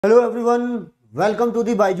Hello everyone, welcome to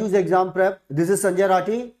the BYJU'S exam prep. This is Sanjay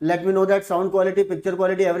Rathi. Let me know that sound quality, picture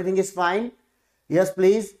quality, everything is fine. Yes,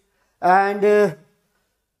 please. And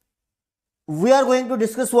we are going to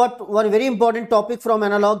discuss one very important topic from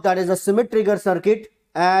analog, that is a Schmitt Trigger Circuit.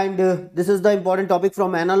 And this is the important topic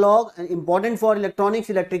from analog and important for electronics,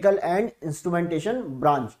 electrical and instrumentation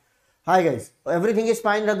branch. Hi guys, everything is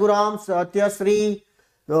fine. Raghuram, Satya, Sri.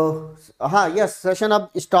 So, yes, session अब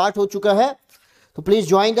start हो चुका है. So please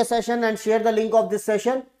join the session and share the link of this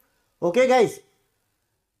session. Okay guys.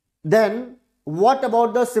 Then what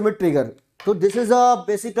about the Schmitt trigger? So this is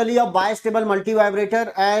basically a bistable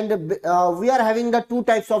multivibrator, and we are having the two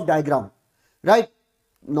types of diagram, right?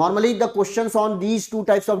 Normally the questions on these two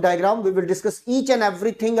types of diagram, we will discuss each and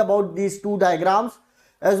everything about these two diagrams,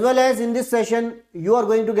 as well as in this session you are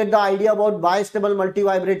going to get the idea about bistable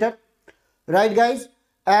multivibrator, right guys,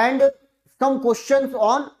 and some questions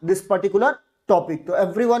on this particular topic. So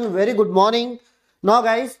everyone, very good morning. Now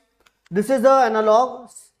guys, this is the analog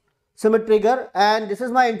Schmitt trigger and this is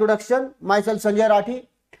my introduction. Myself Sanjay Rathi.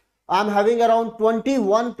 I am having around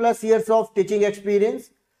 21 plus years of teaching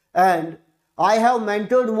experience and I have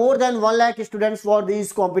mentored more than 1 lakh students for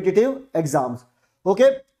these competitive exams.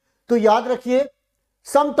 Okay, तो याद रखिए,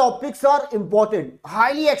 some topics are important,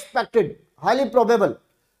 highly expected, highly probable,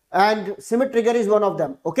 and Schmitt trigger is one of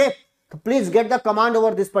them. Okay, so please get the command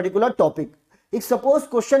over this particular topic. If suppose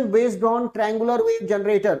question based on triangular wave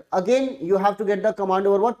generator, again you have to get the command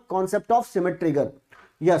over what? Concept of Schmitt trigger.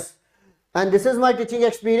 Yes, and this is my teaching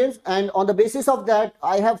experience, and on the basis of that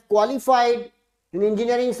I have qualified in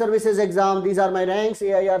engineering services exam. These are my ranks: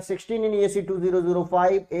 AIR 16 in ECE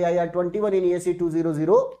 2005, AIR 21 in ECE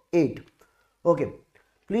 2008. Okay,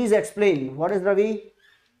 please explain. What is, Ravi?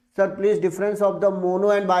 Sir, please, difference of the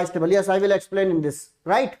mono and bistable. Yes, I will explain in this,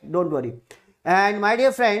 right? Don't worry. And my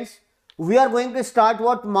dear friends, we are going to start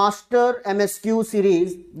what? Master MSQ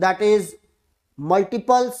series, that is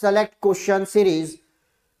multiple select question series,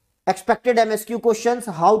 expected MSQ questions,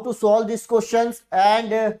 how to solve these questions,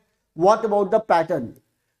 and what about the pattern,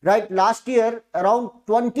 right? Last year around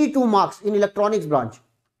 22 marks in electronics branch.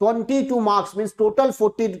 22 marks means total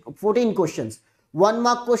 14 questions, 1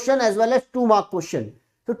 mark question as well as 2 mark question.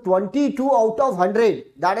 So 22 out of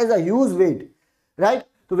 100, that is a huge weight, right?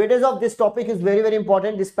 So weightage of this topic is very, very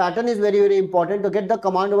important. This pattern is very, very important to get the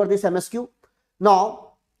command over this MSQ.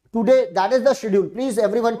 Now, today, that is the schedule. Please,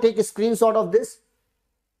 everyone take a screenshot of this.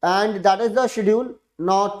 And that is the schedule.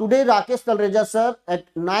 Now, today, Rakesh Talreja sir at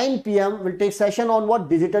 9 PM will take session on what?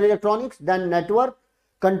 Digital electronics, then network,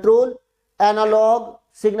 control, analog,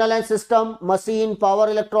 signal and system, machine, power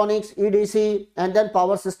electronics, EDC, and then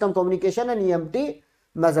power system communication and EMT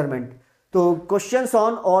measurement. So, questions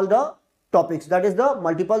on all the topics, that is the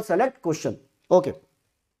multiple select question. Okay,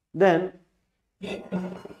 then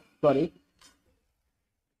sorry,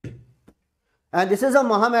 and this is a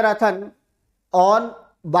Maha marathon on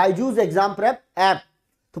BYJU'S exam prep app.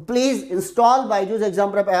 So please install BYJU'S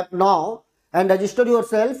exam prep app now and register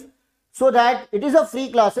yourself, so that it is a free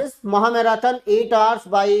classes. Maha marathon 8 hours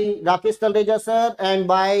by Rakesh Talreja sir and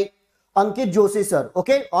by Ankit Joshi sir.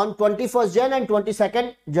 Okay, on 21st Jan and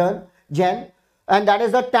 22nd Jan, and that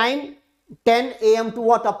is the time 10 AM to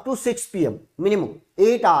what? Up to 6 PM minimum,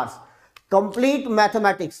 8 hours. Complete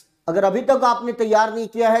mathematics. अगर अभी तक आपने तैयार नहीं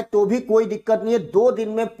किया है तो भी कोई दिक्कत नहीं है, 2 दिन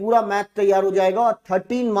में पूरा मैथ तैयार हो जाएगा और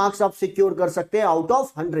 13 मार्क्स आप सिक्योर कर सकते हैं आउट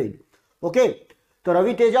ऑफ 100. ओके, तो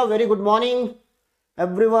Ravi Teja, very good morning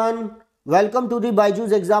everyone. Welcome to the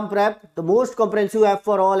BYJU'S exam prep, the most comprehensive app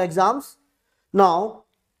for all exams. Now,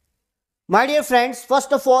 my dear friends,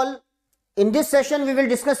 first of all, in this session, we will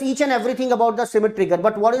discuss each and everything about the Schmitt trigger.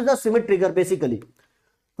 But what is the Schmitt trigger basically?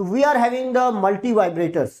 So we are having the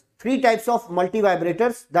multivibrators, 3 types of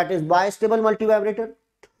multivibrators, that is bistable multivibrator,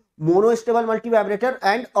 monostable multivibrator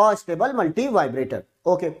and astable multivibrator.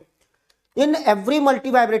 Okay. In every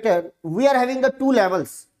multivibrator, we are having the 2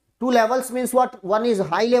 levels. 2 levels means what? One is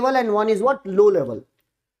high level and one is what? Low level.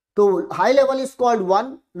 So high level is called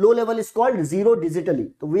 1, low level is called 0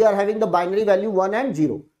 digitally. So we are having the binary value 1 and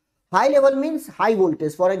 0. High level means high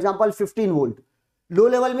voltage, for example 15 volt. Low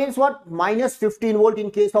level means what? Minus 15 volt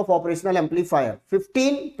in case of operational amplifier.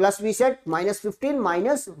 15 plus V set, minus 15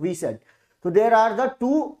 minus V set. So there are the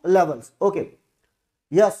 2 levels. Okay.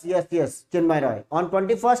 Yes, Chinmay Rai. On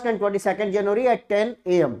 21st and 22nd January at 10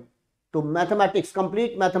 AM. So mathematics,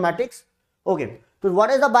 complete mathematics. Okay. So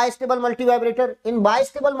what is the bistable multivibrator? In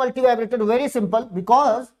bistable multivibrator, very simple,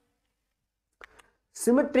 because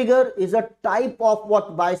Schmitt trigger is a type of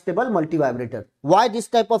what? Bistable multivibrator. Why this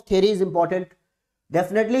type of theory is important?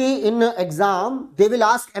 Definitely in exam, they will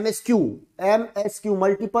ask MSQ,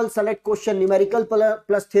 multiple select question, numerical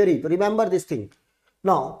plus theory. Remember this thing.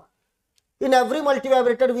 Now, in every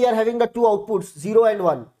multivibrator, we are having the two outputs, 0 and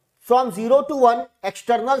 1. From 0 to 1,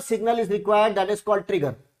 external signal is required, that is called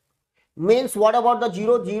trigger. Means what about the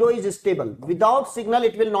 0? 0 is stable. Without signal,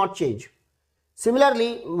 it will not change.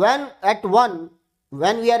 Similarly, when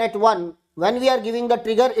we are giving the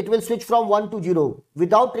trigger, it will switch from 1 to 0.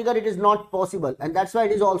 Without trigger, it is not possible, and that's why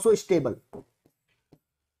it is also stable.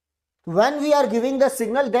 When we are giving the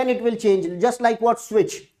signal, then it will change, just like what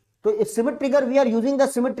switch. So if Schmitt trigger, we are using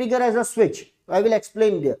the Schmitt trigger as a switch. I will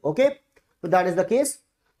explain there. Okay, so that is the case.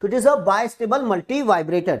 So it is a bistable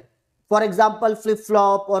multi-vibrator. For example,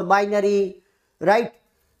 flip-flop or binary, right?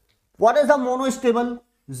 What is the monostable?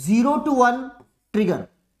 0 to 1 trigger.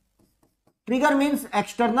 Trigger means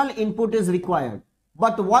external input is required,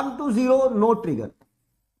 but 1 to 0, no trigger.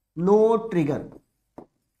 No trigger.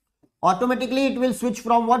 Automatically it will switch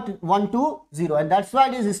from what? 1 to 0, and that's why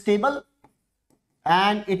it is stable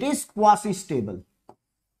and it is quasi-stable.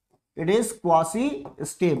 It is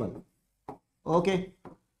quasi-stable. Okay.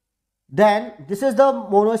 Then this is the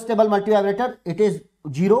monostable multivibrator. It is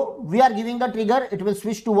 0. We are giving the trigger, it will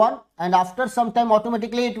switch to 1, and after some time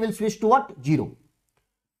automatically it will switch to what? 0.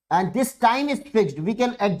 And this time is fixed. We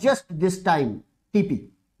can adjust this time, TP.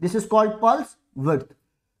 This is called pulse width.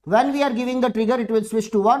 When we are giving the trigger, it will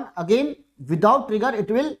switch to 1. Again, without trigger,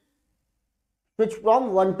 it will switch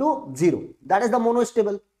from 1 to 0. That is the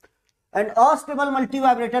monostable. And astable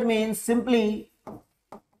multivibrator means simply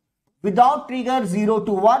without trigger 0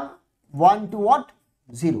 to 1, 1 to what?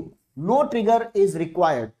 0. No trigger is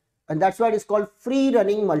required. And that's why it is called free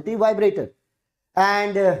running multivibrator.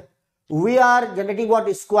 And we are generating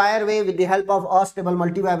what? Square wave with the help of astable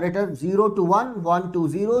multivibrator. 0 to 1, 1 to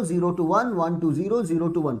 0, 0 to 1, 1 to 0, 0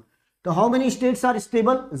 to 1. So how many states are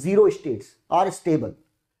stable? 0 states are stable.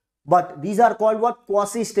 But these are called what?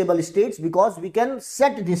 Quasi-stable states, because we can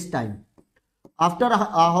set this time. After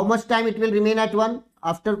how much time it will remain at 1?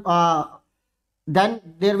 After then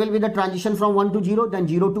there will be the transition from 1 to 0, then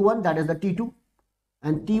 0 to 1, that is the T2.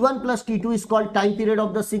 And T1 plus T2 is called time period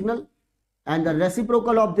of the signal. And the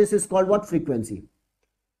reciprocal of this is called what? Frequency.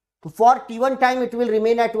 So for T1 time it will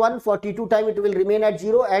remain at 1, for T2 time it will remain at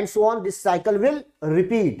 0, and so on. This cycle will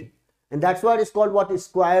repeat. And that's why it is called what?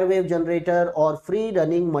 Square wave generator or free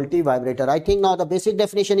running multivibrator. I think now the basic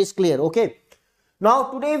definition is clear. Okay. Now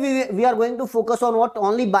today we are going to focus on what?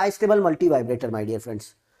 Only bistable multivibrator, my dear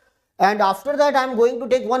friends. And after that I am going to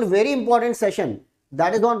take one very important session,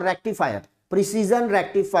 that is on rectifier, precision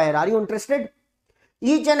rectifier. Are you interested?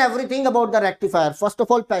 Each and everything about the rectifier. First of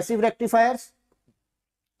all, passive rectifiers,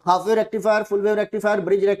 half wave rectifier, full wave rectifier,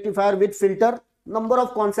 bridge rectifier with filter, number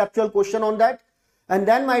of conceptual question on that. And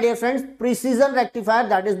then my dear friends, precision rectifier,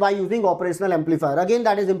 that is by using operational amplifier. Again,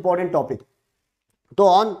 that is important topic. So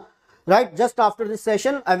on, right, just after this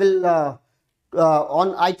session, I will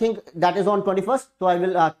on, I think that is on 21st. So I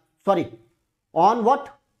will, on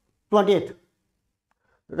what? 20th.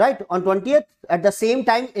 Right, on 20th at the same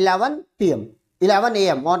time, 11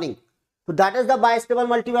 a.m. morning. So that is the bistable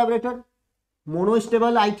multivibrator.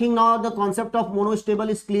 Monostable, I think now the concept of monostable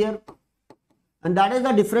is clear. And that is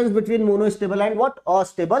the difference between monostable and what?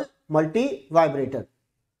 Astable multivibrator.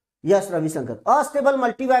 Yes, Ravi Shankar. Astable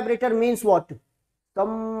multivibrator means what?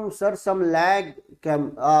 Some lag.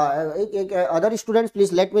 Other students,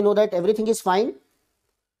 please let me know that everything is fine.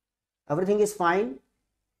 Everything is fine.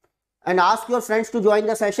 And ask your friends to join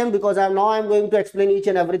the session, because I am going to explain each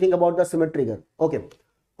and everything about the Schmitt trigger. Okay.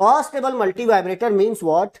 Astable multivibrator means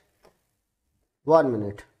what? 1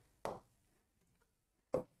 minute.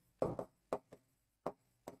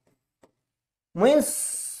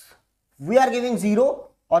 Means we are giving 0,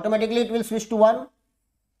 automatically it will switch to 1,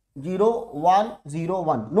 0, 1, 0,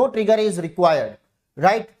 1. No trigger is required,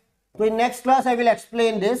 right? So in next class I will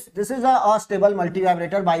explain this. This is a astable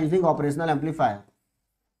multivibrator by using operational amplifier.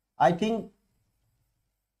 I think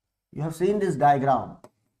you have seen this diagram.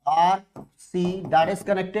 R, C, that is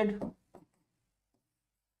connected.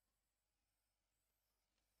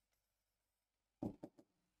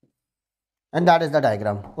 And that is the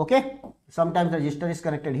diagram. Okay. Sometimes the resistor is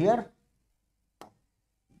connected here.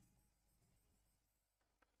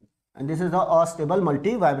 And this is the astable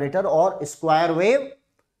multivibrator or square wave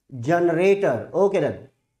generator. Okay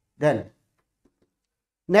then.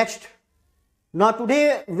 Next. Now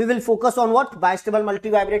today we will focus on what? Bistable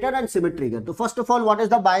multivibrator and Schmitt trigger. So first of all, what is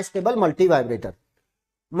the bistable multivibrator?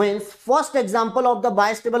 Means first example of the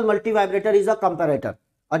bistable multivibrator is a comparator.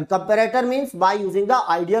 And comparator means by using the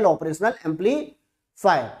ideal operational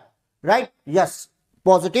amplifier. Right? Yes.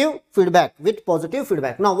 positive feedback, with positive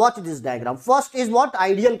feedback. Now watch this diagram. First is what?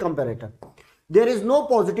 Ideal comparator. There is no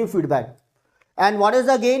positive feedback. And what is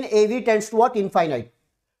the gain? AV tends to what? Infinite.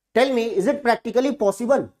 Tell me, is it practically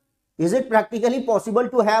possible? Is it practically possible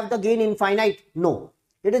to have the gain infinite? No.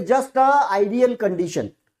 It is just a ideal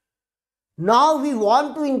condition. Now we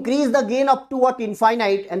want to increase the gain up to what?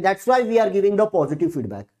 Infinite, and that's why we are giving the positive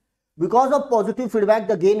feedback. Because of positive feedback,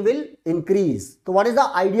 the gain will increase. So what is the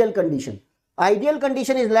ideal condition? Ideal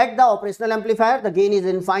condition is, let the operational amplifier, the gain is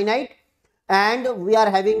infinite, and we are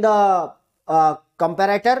having the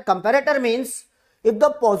comparator. Comparator means if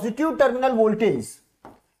the positive terminal voltage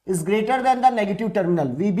is greater than the negative terminal,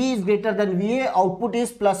 VB is greater than VA, output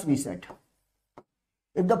is plus Vset.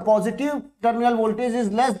 If the positive terminal voltage is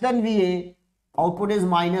less than VA, output is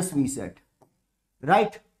minus Vset,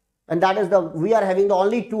 right? And that is we are having the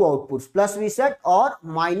only two outputs, plus Vset or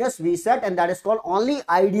minus Vset, and that is called only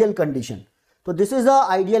ideal condition. So this is the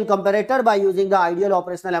ideal comparator by using the ideal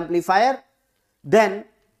operational amplifier. Then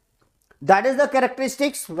that is the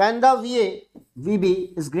characteristics when the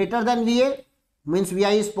VB is greater than VA, means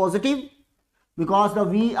VI is positive, because the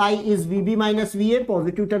VI is VB minus VA,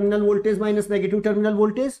 positive terminal voltage minus negative terminal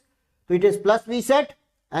voltage. So it is plus Vset,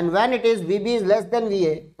 and when it is VB is less than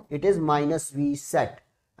VA, it is minus Vset.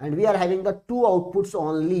 And we are having the two outputs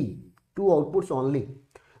only.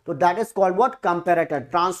 So that is called what? Comparator.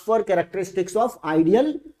 Transfer characteristics of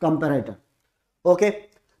ideal comparator. Okay.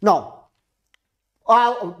 Now,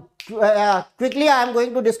 quickly I am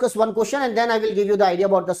going to discuss one question, and then I will give you the idea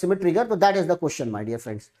about the Schmitt trigger. So that is the question, my dear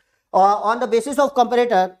friends. On the basis of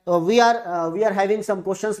comparator, we are having some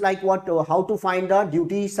questions like what? How to find the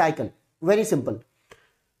duty cycle. Very simple.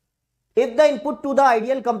 If the input to the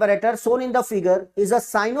ideal comparator shown in the figure is a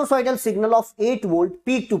sinusoidal signal of 8 volt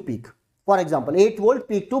peak to peak, for example 8 volt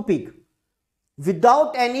peak to peak,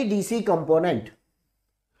 without any DC component.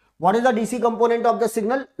 What is the DC component of the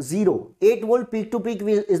signal? 0. 8 volt peak to peak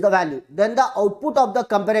is the value. Then the output of the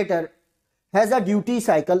comparator has a duty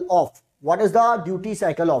cycle of. What is the duty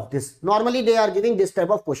cycle of this? Normally they are giving this type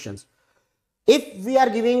of questions. If we are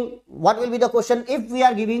giving, what will be the question? If we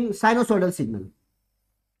are giving sinusoidal signal,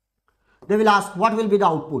 they will ask what will be the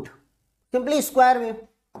output. Simply square wave,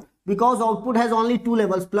 because output has only two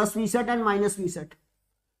levels, plus Vset and minus Vset.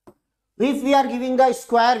 If we are giving the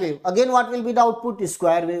square wave, again what will be the output?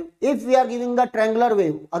 Square wave. If we are giving the triangular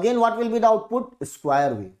wave, again what will be the output?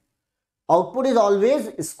 Square wave. Output is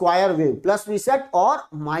always square wave, plus Vset or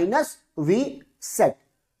minus Vset.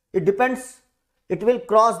 It depends. It will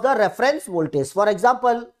cross the reference voltage. For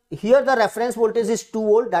example, here the reference voltage is 2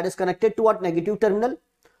 volt, that is connected to what? Negative terminal.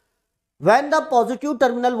 When the positive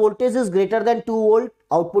terminal voltage is greater than 2 volt,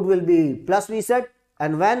 output will be plus Vset,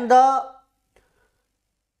 and when the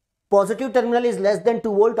positive terminal is less than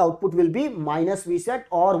 2 volt, output will be minus Vset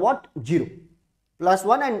or what? 0. Plus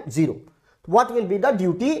 1 and 0. What will be the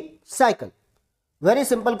duty cycle? Very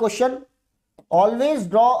simple question. Always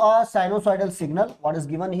draw a sinusoidal signal. What is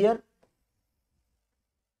given here?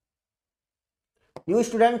 New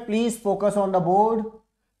student, please focus on the board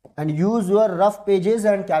and use your rough pages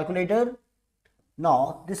and calculator.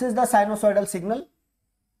 Now, this is the sinusoidal signal.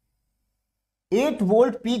 8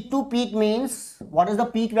 volt peak to peak means, what is the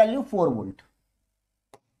peak value? 4 volt.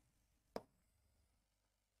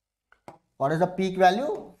 What is the peak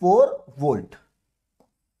value? 4 volt.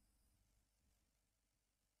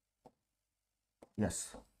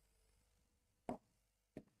 Yes.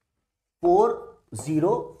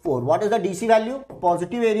 404. What is the DC value?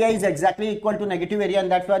 Positive area is exactly equal to negative area,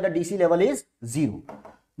 and that's why the DC level is 0.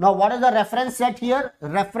 Now what is the reference set here?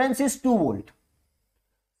 Reference is 2 volt.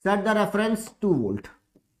 Set the reference 2 volt.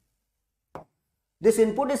 This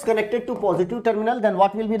input is connected to positive terminal, then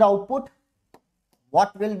what will be the output?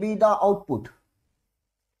 What will be the output?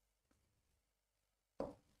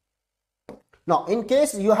 Now in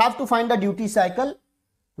case you have to find the duty cycle,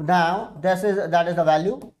 now that is the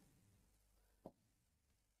value.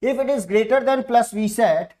 If it is greater than plus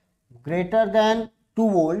Vset, greater than 2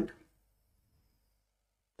 volt,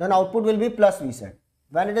 then output will be plus Vset.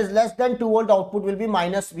 When it is less than 2 volt, output will be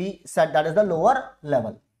minus Vset, that is the lower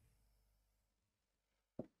level.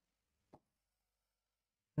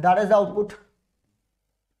 That is the output.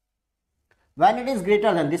 When it is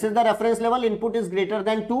greater than, this is the reference level, input is greater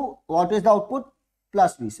than 2, what is the output?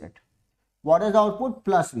 Plus Vset. What is the output?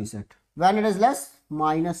 Plus Vset. When it is less,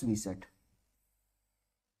 minus Vset.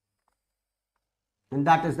 And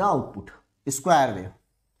that is the output, square wave.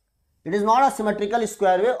 It is not a symmetrical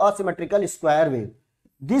square wave or symmetrical square wave.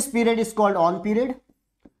 This period is called on period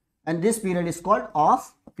and this period is called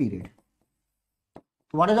off period.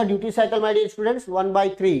 What is the duty cycle, my dear students?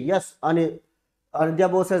 1/3. Yes,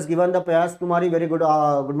 Arindya Bose has given the Payas Kumari. Very good.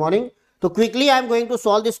 Good morning. So quickly I am going to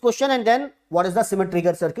solve this question, and then what is the Schmitt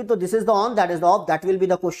trigger circuit? So this is the on, that is the off. That will be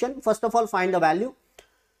the question. First of all, find the value.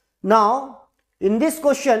 Now in this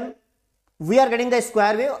question we are getting the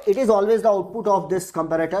square wave. It is always the output of this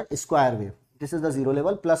comparator, square wave. This is the zero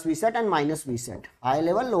level, plus V set and minus V set, high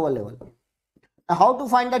level, lower level. Now how to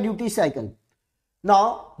find the duty cycle?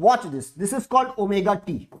 Now watch this. This is called omega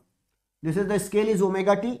t. This is the scale is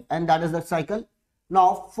omega t, and that is the cycle.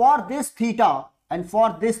 Now for this theta and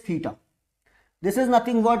for this theta, this is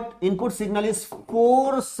nothing but input signal is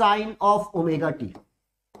 4 sine of omega t.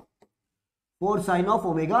 4 sine of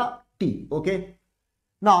omega t. Okay.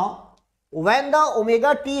 Now when the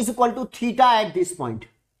omega t is equal to theta at this point,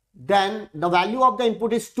 then the value of the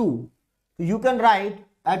input is 2. You can write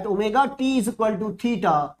at omega t is equal to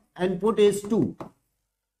theta, input is 2.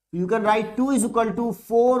 You can write 2 is equal to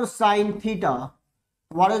 4 sine theta.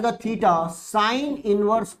 What is the theta? Sine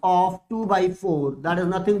inverse of 2 by 4. That is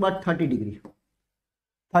nothing but 30 degree.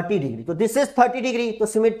 30 degree. So this is 30 degree. So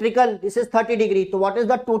symmetrical. This is 30 degree. So what is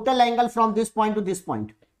the total angle from this point to this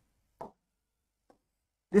point?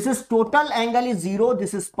 This is total angle is 0.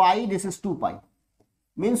 This is pi. This is 2 pi.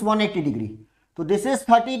 Means 180 degree. So this is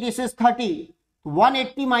 30. This is 30.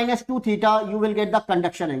 180 minus 2 theta, you will get the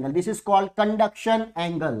conduction angle. This is called conduction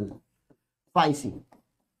angle, phi c.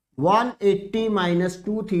 180 minus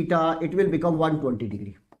 2 theta, it will become 120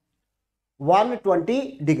 degree.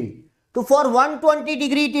 120 degree. So for 120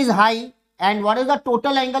 degree it is high, and what is the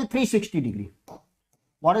total angle? 360 degree.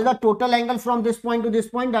 What is the total angle from this point to this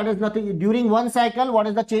point? That is nothing. During one cycle, what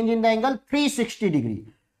is the change in the angle? 360 degree.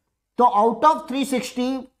 So out of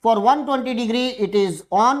 360, for 120 degree it is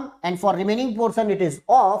on, and for remaining portion it is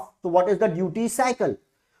off. So what is the duty cycle?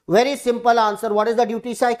 Very simple answer. What is the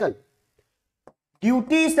duty cycle?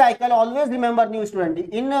 Duty cycle, always remember, new student,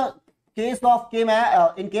 in case of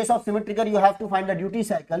Schmitt trigger, you have to find the duty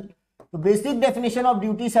cycle. The basic definition of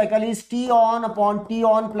duty cycle is T on upon T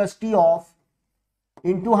on plus T off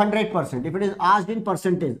into 100%. If it is asked in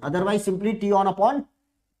percentage, otherwise simply T on upon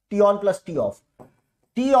T on plus T off.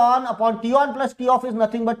 T on upon T on plus T off is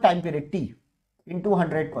nothing but time period T into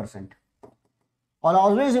 100%. Or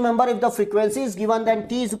always remember, if the frequency is given, then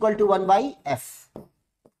T is equal to 1 by F.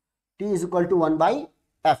 T is equal to 1 by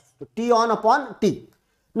F. So T on upon T.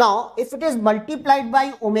 Now, if it is multiplied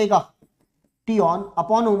by omega T on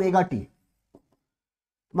upon omega T,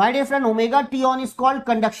 my dear friend, omega T on is called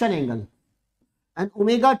conduction angle. And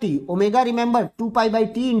omega T, omega remember 2 pi by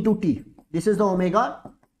T into T. This is the omega.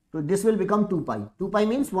 So this will become 2 pi. 2 pi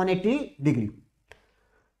means 180 degree.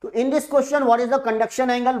 So in this question, what is the conduction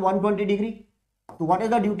angle? 120 degree. So what is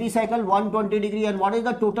the duty cycle? 120 degree. And what is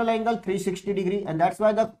the total angle? 360 degree. And that's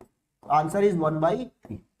why the answer is 1 by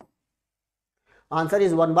 3. Answer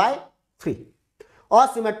is 1 by 3. Or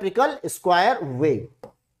symmetrical square wave.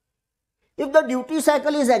 If the duty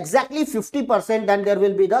cycle is exactly 50%, then there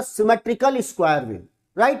will be the symmetrical square wave.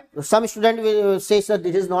 Right? Some student will say, sir,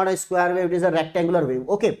 this is not a square wave, it is a rectangular wave.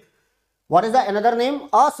 Okay. What is the another name?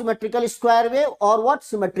 Asymmetrical square wave, or what?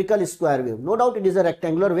 Symmetrical square wave. No doubt it is a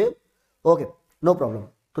rectangular wave. Okay. No problem.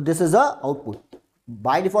 So this is the output.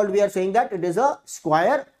 By default, we are saying that it is a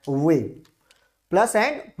square wave. Plus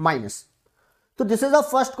and minus. So this is the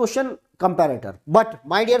first question, comparator. But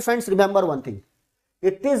my dear friends, remember one thing.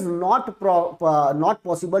 It is not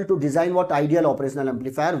possible to design what ideal operational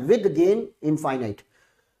amplifier with gain infinite.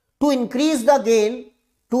 To increase the gain,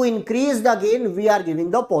 we are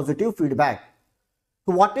giving the positive feedback.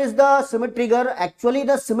 So what is the Schmitt trigger? Actually,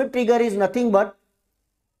 the Schmitt trigger is nothing but,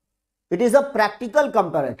 it is a practical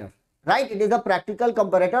comparator, right? It is a practical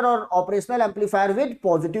comparator or operational amplifier with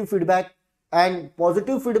positive feedback. And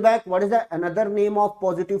positive feedback, what is the another name of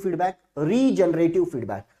positive feedback? Regenerative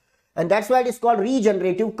feedback. And that's why it is called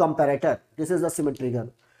regenerative comparator. This is the Schmitt trigger,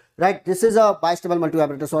 right? This is a bistable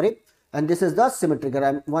multivibrator, sorry. And this is the Schmitt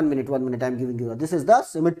trigger. One minute, I am giving you. This is the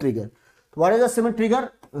Schmitt trigger. What is the Schmitt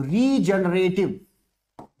trigger? Regenerative.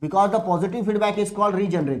 Because the positive feedback is called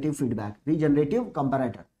regenerative feedback. Regenerative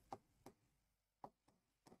comparator.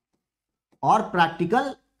 Or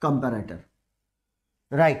practical comparator.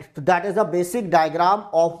 Right. So that is the basic diagram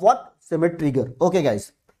of what? Schmitt trigger. Okay,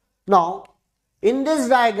 guys. Now, in this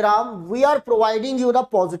diagram, we are providing you the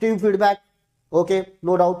positive feedback. Okay,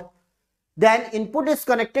 no doubt. Then input is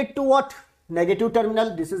connected to what? Negative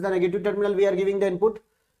terminal. This is the negative terminal we are giving the input.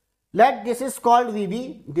 Let this is called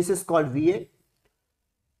VB. This is called VA.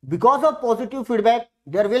 Because of positive feedback,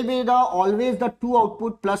 there will be always the two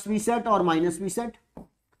output, plus V set or minus V set.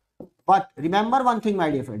 But remember one thing, my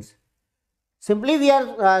dear friends. Simply we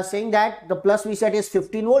are saying that the plus V set is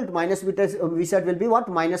 15 volt, minus V set will be what?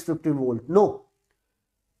 Minus 15 volt. No.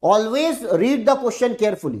 Always read the question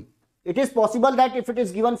carefully. It is possible that if it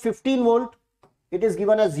is given 15 volt, it is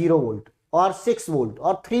given as 0 volt or 6 volt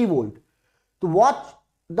or 3 volt. To watch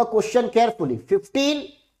the question carefully.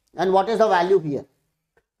 15 and what is the value here,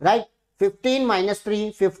 right? 15 minus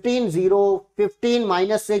 3, 15 0, 15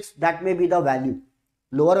 minus 6, that may be the value.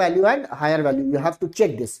 Lower value and higher value. You have to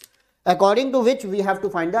check this. According to which we have to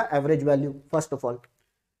find the average value first of all.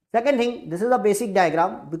 Second thing, this is a basic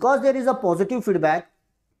diagram. Because there is a positive feedback,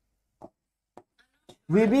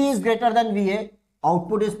 VB is greater than VA,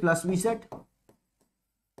 output is plus Vset.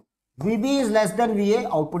 VB is less than VA,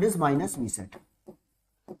 output is minus Vset.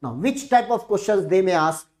 Now, which type of questions they may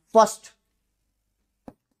ask? First,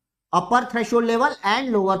 upper threshold level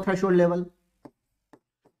and lower threshold level.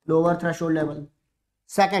 Lower threshold level.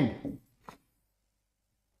 Second,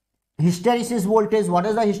 hysteresis voltage. What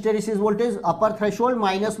is the hysteresis voltage? Upper threshold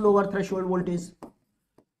minus lower threshold voltage.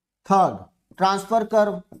 Third, transfer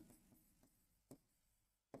curve.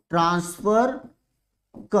 Transfer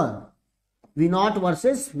curve. V0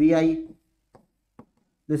 versus Vi.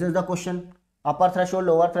 This is the question. Upper threshold,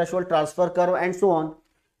 lower threshold, transfer curve, and so on.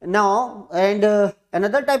 Now, and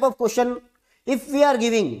another type of question, if we are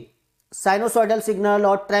giving sinusoidal signal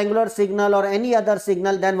or triangular signal or any other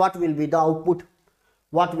signal, then what will be the output?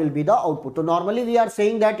 What will be the output? So normally we are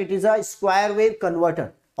saying that it is a square wave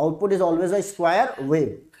converter. Output is always a square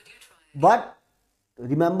wave. But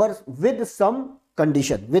remember, with some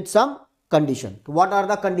condition, So what are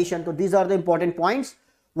the conditions? So these are the important points.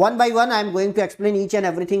 One by one, I am going to explain each and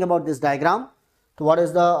everything about this diagram. So what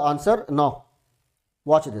is the answer? Now,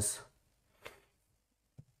 watch this.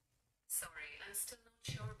 Sorry, I'm still not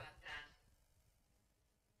sure about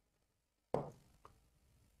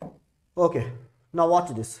that. Okay, now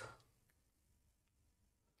watch this.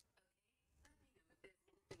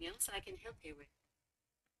 Anything else I can help you with?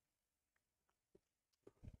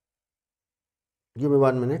 Give me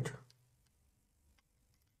 1 minute.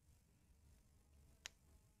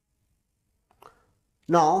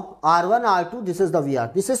 Now, R1, R2, this is the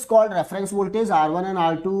VR. This is called reference voltage. R1 and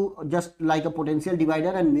R2 just like a potential divider,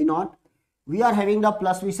 and V0. We are having the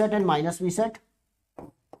plus Vset and minus Vset.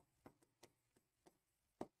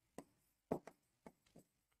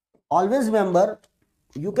 Always remember,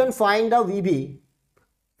 you can find the VB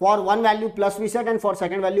for one value plus Vset and for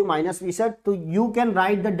second value minus Vset. So you can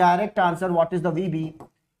write the direct answer what is the VB.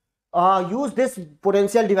 Use this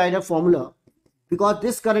potential divider formula. Because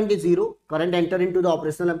this current is 0, current enter into the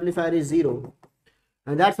operational amplifier is 0.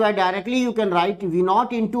 And that's why directly you can write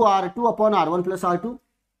V0 into R2 upon R1 plus R2.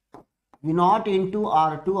 V0 into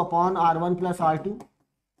R2 upon R1 plus R2.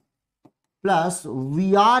 Plus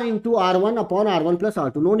VR into R1 upon R1 plus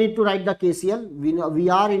R2. No need to write the KCL.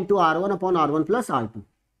 VR into R1 upon R1 plus R2.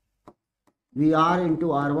 VR into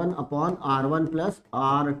R1 upon R1 plus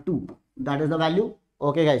R2. That is the value.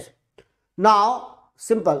 Okay guys. Now,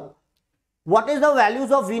 simple. What is the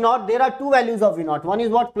values of V0? There are two values of V0. One is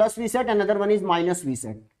what? Plus Vset, another one is minus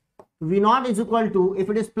Vset. V0 is equal to, if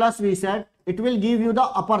it is plus Vset, it will give you the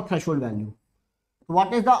upper threshold value.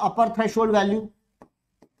 What is the upper threshold value?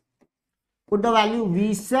 Put the value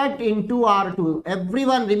Vset into R2.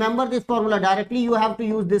 Everyone remember this formula. Directly you have to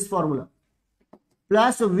use this formula.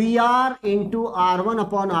 Plus VR into R1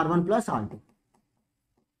 upon R1 plus R2.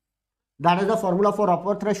 That is the formula for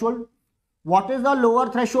upper threshold. What is the lower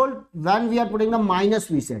threshold? When we are putting the minus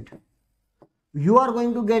Vset, you are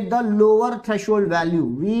going to get the lower threshold value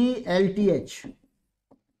VLTH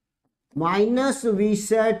minus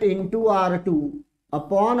Vset into R2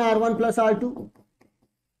 upon R1 plus R2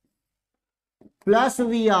 plus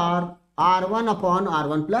VR R1 upon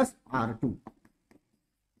R1 plus R2.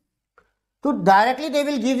 So directly they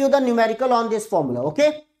will give you the numerical on this formula.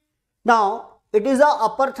 Okay. Now it is a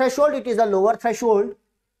upper threshold, it is a lower threshold.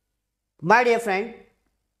 My dear friend,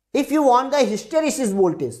 if you want the hysteresis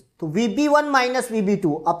voltage, so VB1 minus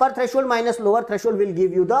VB2, upper threshold minus lower threshold will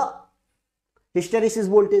give you the hysteresis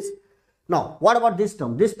voltage. Now, what about this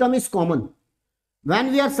term? This term is common.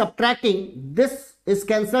 When we are subtracting, this is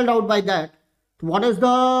cancelled out by that. What is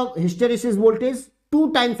the hysteresis voltage?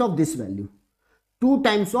 2 times of this value. 2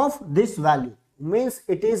 times of this value means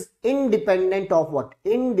it is independent of what?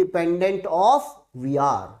 Independent of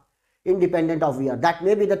VR. Independent of VR. That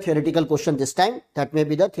may be the theoretical question this time. That may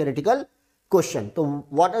be the theoretical question. So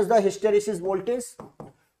what is the hysteresis voltage?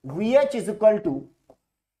 VH is equal to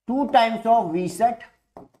 2 times of Vset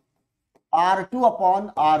R2 upon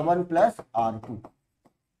R1 plus R2.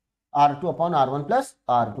 R2 upon R1 plus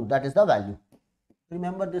R2. That is the value.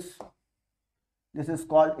 Remember this. This is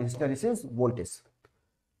called hysteresis voltage.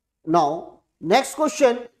 Now, next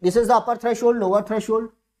question. This is the upper threshold, lower threshold.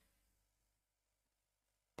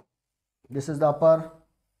 This is the upper,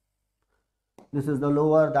 this is the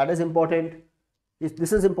lower. That is important.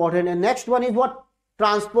 This is important. And next one is what?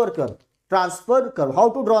 Transfer curve. Transfer curve. How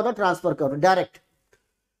to draw the transfer curve? Direct.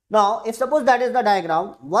 Now, if suppose that is the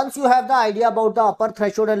diagram, once you have the idea about the upper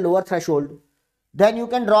threshold and lower threshold, then you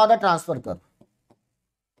can draw the transfer curve.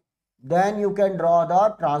 Then you can draw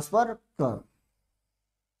the transfer curve.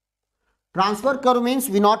 Transfer curve means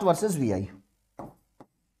V0 versus Vi.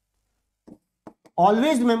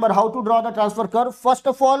 Always remember how to draw the transfer curve. First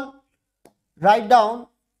of all, write down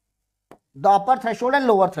the upper threshold and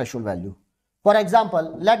lower threshold value. For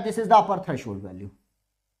example, let this is the upper threshold value.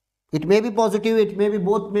 It may be positive, it may be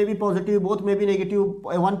both may be positive, both may be negative,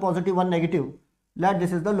 one positive, one negative. Let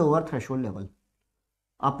this is the lower threshold level.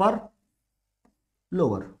 Upper,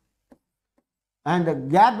 lower. And the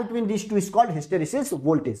gap between these two is called hysteresis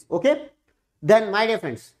voltage. Okay. Then my dear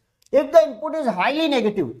friends, if the input is highly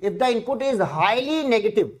negative,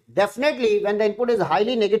 definitely when the input is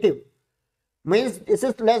highly negative, means this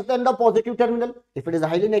is less than the positive terminal. If it is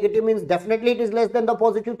highly negative, means definitely it is less than the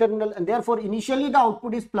positive terminal, and therefore initially the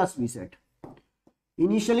output is plus Vset.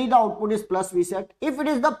 Initially the output is plus Vset. If it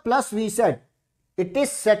is the plus Vset, it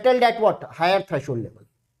is settled at what? Higher threshold level.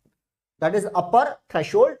 That is upper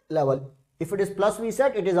threshold level. If it is plus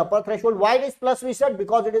Vset, it is upper threshold. Why it is plus Vset?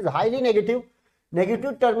 Because it is highly negative.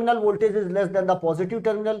 Negative terminal voltage is less than the positive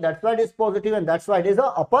terminal. That's why it is positive, and that's why it is the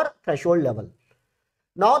upper threshold level.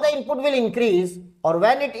 Now the input will increase, or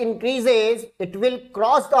when it increases, it will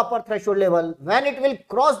cross the upper threshold level. When it will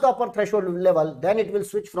cross the upper threshold level, then it will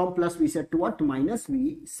switch from plus Vset to what? Minus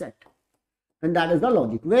Vset. And that is the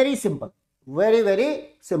logic. Very simple. Very,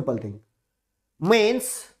 very simple thing.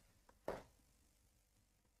 Means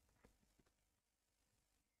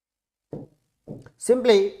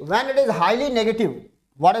simply when it is highly negative,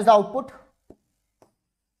 what is the output?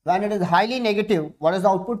 When it is highly negative, what is the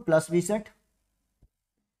output? Plus Vset.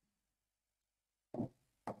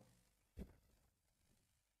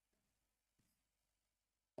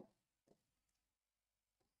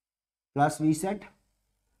 Plus Vset.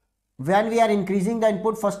 When we are increasing the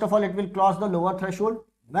input, first of all, it will cross the lower threshold.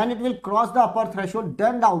 When it will cross the upper threshold,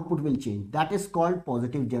 then the output will change. That is called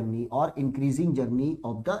positive journey or increasing journey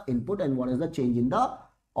of the input. And what is the change in the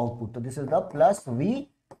output? So this is the plus Vset.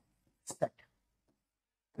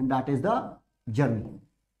 And that is the journey.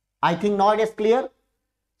 I think now it is clear.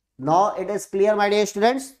 Now it is clear, my dear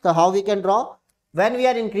students. So how we can draw? When we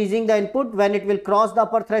are increasing the input, when it will cross the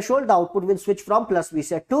upper threshold, the output will switch from plus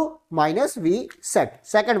Vset to minus Vset.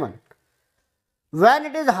 Second one, when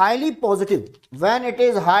it is highly positive,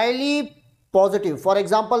 for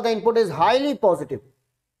example, the input is highly positive,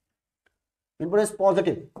 then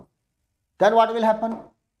what will happen?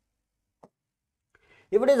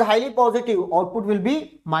 If it is highly positive, output will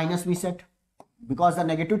be minus Vset, because the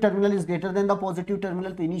negative terminal is greater than the positive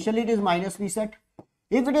terminal. So initially it is minus Vset.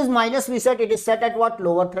 If it is minus Vset, it is set at what?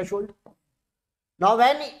 Lower threshold. Now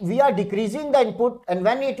when we are decreasing the input and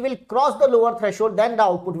when it will cross the lower threshold, then the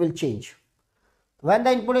output will change. When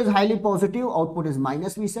the input is highly positive, output is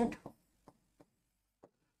minus Vset.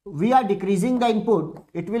 We are decreasing the input,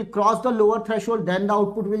 it will cross the lower threshold, then the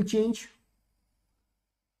output will change.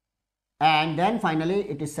 And then finally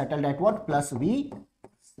it is settled at what? Plus Vset.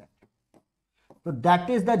 So that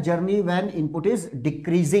is the journey when input is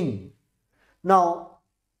decreasing. Now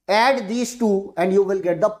add these two and you will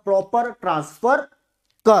get the proper transfer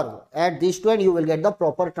curve. Add these two and you will get the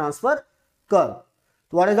proper transfer curve.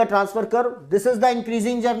 So what is the transfer curve? This is the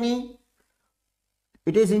increasing journey.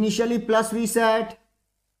 It is initially plus Vset.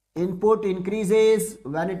 Input increases.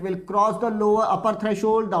 When it will cross the lower upper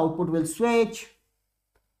threshold, the output will switch.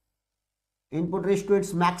 Input reached to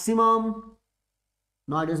its maximum.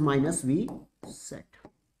 Now it is minus Vset.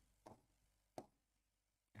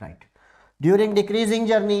 Right. During decreasing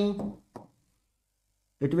journey,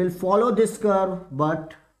 it will follow this curve,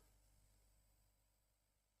 but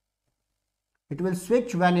it will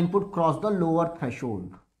switch when input cross the lower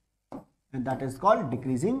threshold, and that is called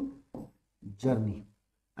decreasing journey.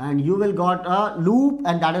 And you will got a loop,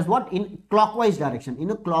 and that is what? In clockwise direction,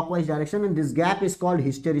 and this gap is called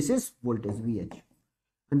hysteresis voltage, VH,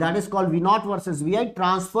 and that is called V0 versus Vi,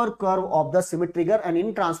 transfer curve of the Schmitt trigger. And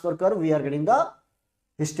in transfer curve we are getting the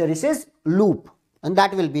hysteresis loop, and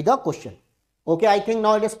that will be the question. Okay, I think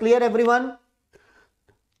now it is clear, everyone.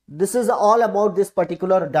 This is all about this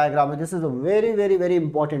particular diagram. This is a very, very, very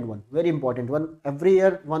important one. Very important one. Every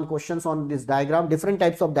year one questions on this diagram. Different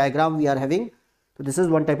types of diagram we are having. So this is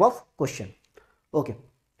one type of question. Okay.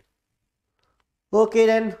 Okay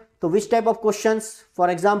then. So which type of questions? For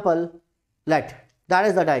example, that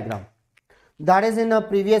is the diagram. That is in a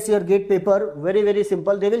previous year gate paper. Very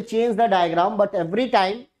simple. They will change the diagram, but every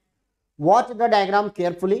time watch the diagram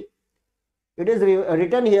carefully. It is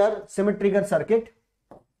written here, Schmitt Trigger Circuit.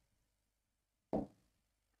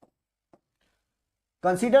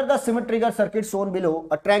 Consider the Schmitt Trigger circuit shown below.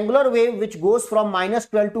 A triangular wave which goes from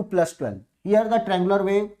 -12 to +12. Here the triangular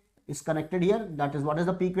wave is connected here. That is, what is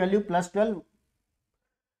the peak value? +12.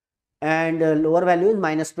 And lower value is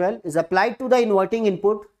 -12. Is applied to the inverting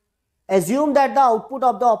input. Assume that the output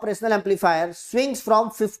of the operational amplifier swings from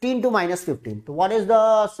 15 to -15. So what is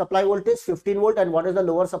the supply voltage? 15 volt. And what is the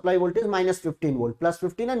lower supply voltage? -15 volt.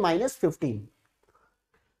 +15 and -15.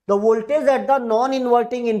 The voltage at the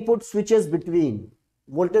non-inverting input switches between.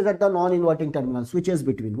 Voltage at the non-inverting terminal switches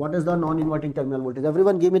between. What is the non-inverting terminal voltage?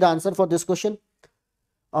 Everyone give me the answer for this question.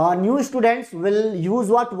 New students will use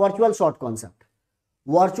what? Virtual short concept.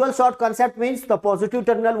 Virtual short concept means the positive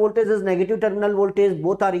terminal voltage is negative terminal voltage,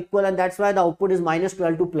 both are equal, and that's why the output is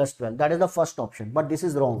 -12 to +12. That is the first option, but this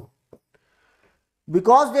is wrong.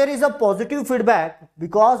 Because there is a positive feedback, we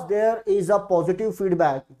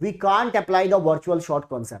can't apply the virtual short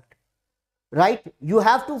concept. Right? You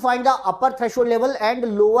have to find the upper threshold level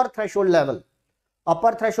and lower threshold level.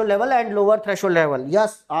 Upper threshold level and lower threshold level.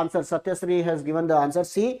 Yes, answer. Satyasri has given the answer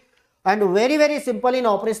C. And very simple, in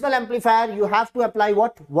operational amplifier, you have to apply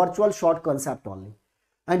what? Virtual short concept only.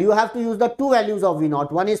 And you have to use the two values of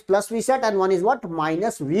V0. One is plus V set and one is what?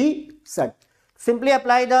 Minus V set. Simply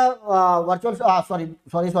apply the virtual,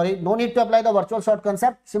 sorry. No need to apply the virtual short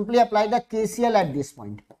concept. Simply apply the KCL at this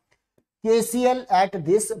point. KCL at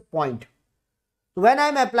this point. When I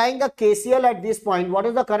am applying the KCL at this point, what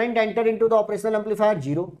is the current enter into the operational amplifier?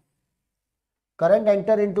 0. Current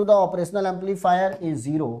enter into the operational amplifier is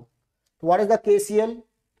 0. So what is the KCL?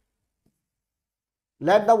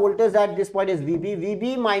 Let the voltage at this point is VB.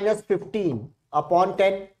 VB minus 15 upon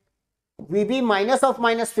 10. VB minus of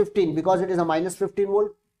 -15 because it is a -15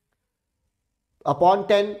 volt upon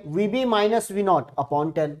 10. VB minus V0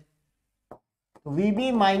 upon 10.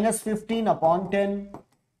 VB minus 15 upon 10.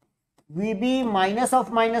 VB minus of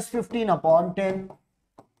 -15 upon 10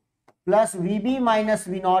 plus VB minus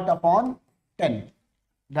V0 upon 10.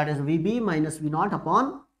 That is VB minus V0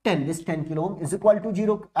 upon 10. This 10 kilo ohm is equal to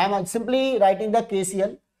 0. I am simply writing the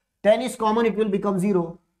KCL. 10 is common, it will become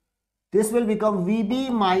 0. This will become VB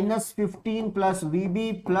minus 15 plus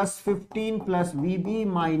VB plus 15 plus VB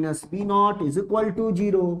minus V0 is equal to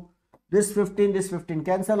 0. This 15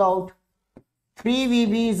 cancel out. 3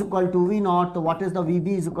 VB is equal to V0. So what is the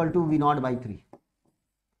VB is equal to V0 by 3.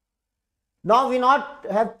 Now V0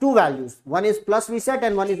 have two values. One is plus V set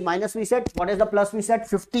and one is minus V set. What is the plus V set?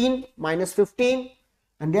 15 minus 15.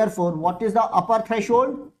 And therefore, what is the upper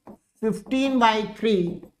threshold? 15 by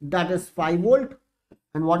 3, that is 5 volt.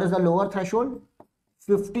 And what is the lower threshold?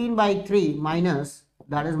 15 by 3 minus,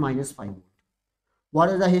 that is minus 5 volt. What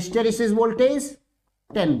is the hysteresis voltage?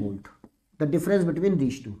 10 volt. The difference between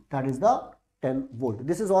these two, that is the 10 volt.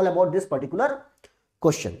 This is all about this particular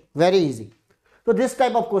question. Very easy. So this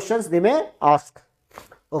type of questions they may ask.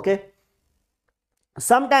 Okay.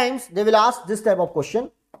 Sometimes they will ask this type of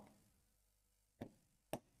question.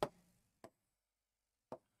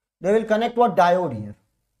 They will connect what? Diode here.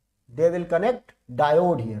 They will connect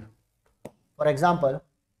diode here. For example,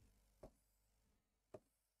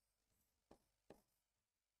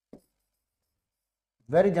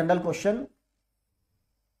 very general question.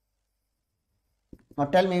 Now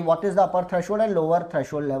tell me, what is the upper threshold and lower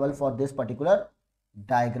threshold level for this particular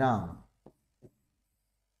diagram?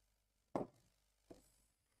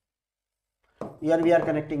 Here we are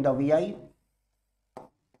connecting the VI.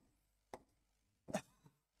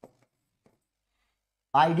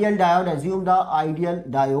 Ideal diode, assume the ideal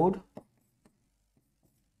diode.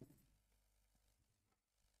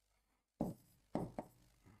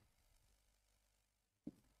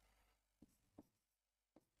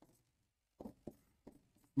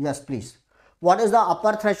 Yes, please. What is the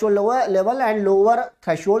upper threshold level and lower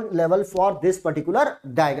threshold level for this particular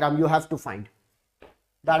diagram? You have to find.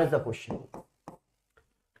 That is the question.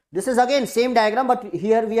 This is again same diagram, but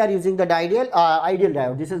here we are using the ideal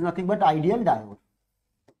diode. This is nothing but ideal diode.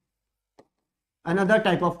 Another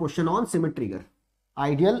type of question on Schmitt trigger.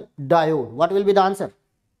 Ideal diode. What will be the answer?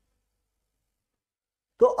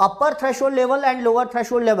 So upper threshold level and lower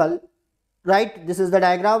threshold level, right? This is the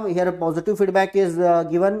diagram. Here positive feedback is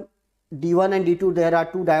given. D1 and D2, there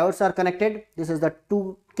are two diodes are connected. This is the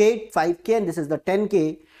 2K, 5K, and this is the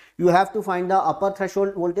 10K. You have to find the upper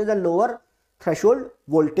threshold voltage and lower threshold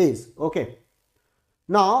voltage. Okay.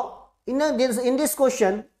 Now, in this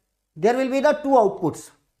question, there will be the two outputs.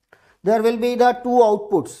 There will be the two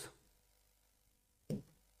outputs.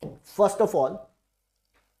 first of all,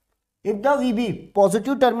 if the VB,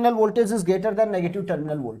 positive terminal voltage, is greater than negative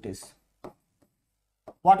terminal voltage,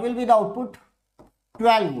 what will be the output?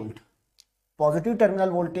 12 volt. Positive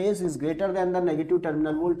terminal voltage is greater than the negative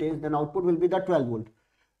terminal voltage, then output will be the 12 volt.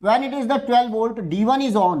 When it is the 12 volt, D1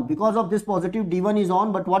 is on. Because of this positive, D1 is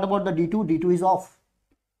on. But what about the D2? D2 is off.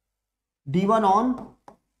 D1 on,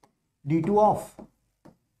 D2 off.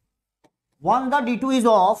 Once the D2 is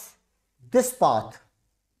off, this path.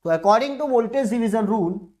 So according to voltage division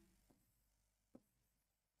rule,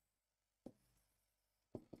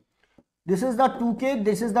 this is the 2K,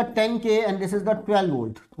 this is the 10K, and this is the 12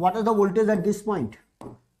 volt. What is the voltage at this point?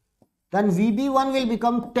 Then VB1 will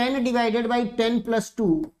become 10 divided by 10 plus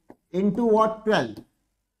 2 into what? 12.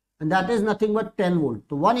 And that is nothing but 10 volt.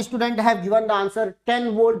 So one student have given the answer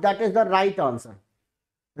 10 volt. That is the right answer.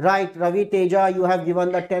 Right, Ravi Teja, you have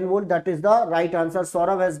given the 10 volt. That is the right answer.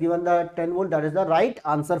 Saurav has given the 10 volt. That is the right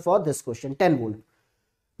answer for this question, 10 volt.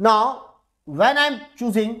 Now, when I am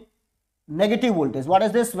choosing negative voltage, what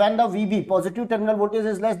is this? When the VB, positive terminal voltage,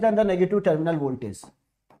 is less than the negative terminal voltage.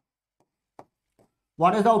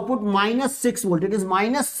 What is the output? Minus 6 volt. It is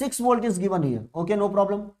minus 6 volt is given here. Okay, no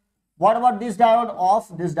problem. What about this diode?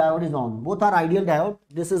 Off. This diode is on. Both are ideal diode.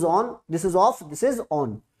 This is on. This is off. This is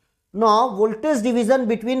on. Now, voltage division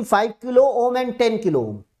between 5 kilo ohm and 10 kilo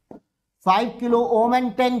ohm. 5 kilo ohm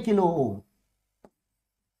and 10 kilo ohm.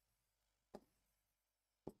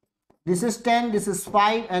 This is 10, this is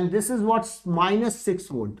 5, and this is what's minus 6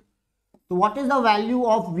 volt. So, what is the value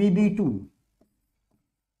of VB2?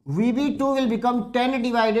 VB2 will become 10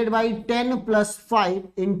 divided by 10 plus 5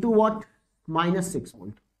 into what? Minus 6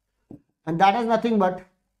 volt. And that is nothing but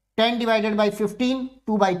 10 divided by 15,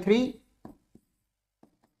 2 by 3.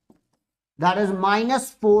 That is minus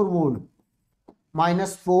 4 volt.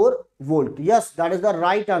 Minus 4 volt. Yes, that is the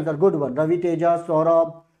right answer. Good one. Ravi Teja,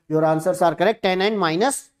 Saurabh, your answers are correct. 10 and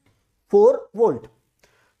minus 4 volt.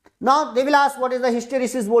 Now they will ask what is the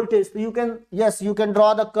hysteresis voltage. So you can, yes, you can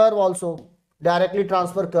draw the curve also. Directly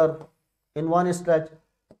transfer curve in one stretch.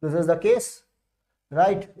 This is the case,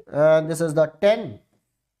 right? This is the 10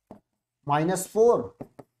 minus 4.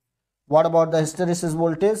 What about the hysteresis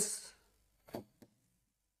voltage?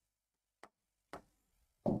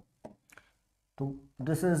 So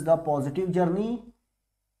this is the positive journey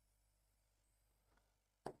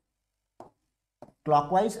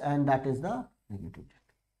clockwise, and that is the negative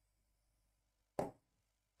journey.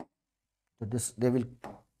 So this they will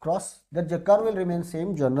cross. The curve will remain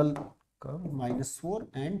same, general curve, minus 4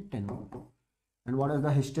 and 10 volt. And what is the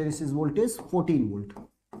hysteresis voltage? 14 volt.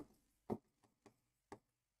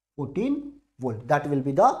 14 volt. That will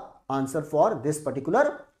be the answer for this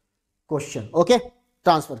particular question. Okay,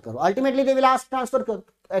 transfer curve. Ultimately, they will ask transfer curve,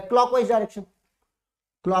 a clockwise direction.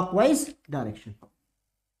 Clockwise direction.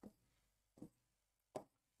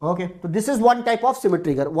 Okay, so this is one type of Schmitt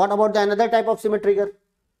trigger. What about the another type of Schmitt trigger?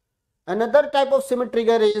 Another type of Schmitt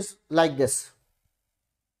trigger is like this.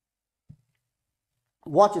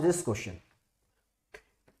 Watch this question.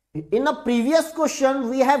 In a previous question,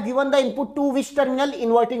 we have given the input to which terminal?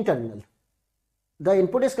 Inverting terminal. The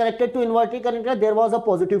input is connected to inverting terminal. There was a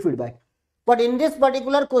positive feedback. But in this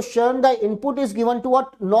particular question, the input is given to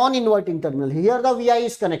what? Non-inverting terminal. Here the VI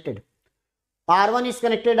is connected. R1 is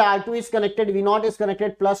connected, R2 is connected, V0 is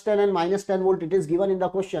connected, plus 10 and minus 10 volt. It is given in the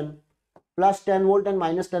question. Plus 10 volt and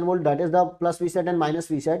minus 10 volt, that is the plus Vset and minus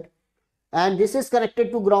Vset. And this is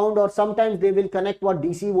connected to ground, or sometimes they will connect what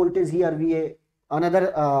DC voltage here, VA,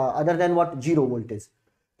 another other than what 0 voltage.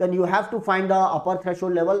 Then you have to find the upper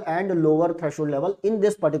threshold level and lower threshold level in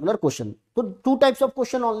this particular question. So two types of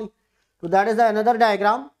question only. So that is the another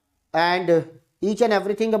diagram, and each and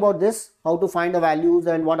everything about this, how to find the values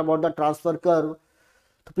and what about the transfer curve.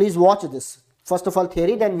 So please watch this. First of all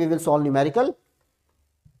theory, then we will solve numerical.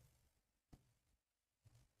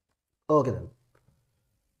 Okay then.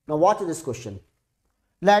 Now watch this question.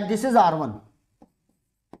 Let this is R1.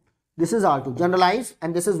 This is R2. Generalize,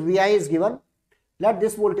 and this is VI is given. Let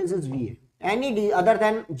this voltage is VA. Any other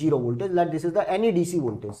than 0 voltage. Let this is the any DC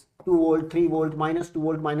voltage. 2 volt, 3 volt, minus 2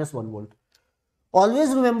 volt, minus 1 volt. Always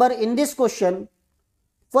remember in this question,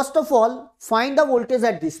 first of all, find the voltage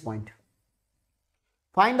at this point.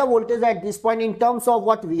 Find the voltage at this point in terms of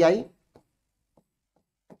what VI,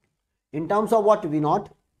 in terms of what V0,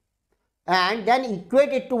 and then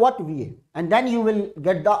equate it to what VA, and then you will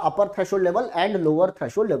get the upper threshold level and lower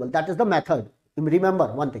threshold level. That is the method. Remember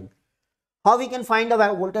one thing. How we can find the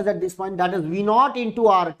voltage at this point? That is V0 into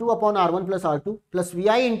R2 upon R1 plus R2 plus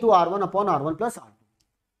VI into R1 upon R1 plus R2.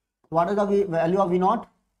 What is the value of V0?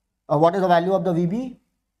 What is the value of the VB?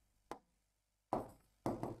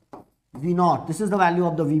 V naught, this is the value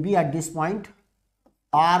of the VB at this point,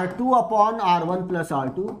 R2 upon R1 plus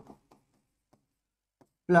R2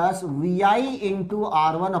 plus Vi into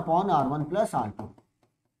R1 upon R1 plus R2.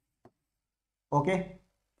 Okay,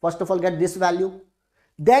 first of all get this value,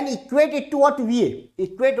 then equate it to what? VA,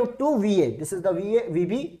 equate it to VA, this is the VA,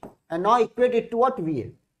 VB, and now equate it to what?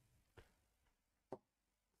 VA.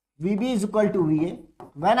 VB is equal to VA.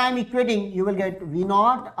 When I am equating, you will get V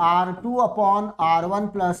naught R2 upon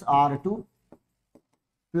R1 plus R2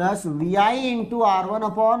 plus Vi into R1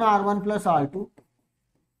 upon R1 plus R2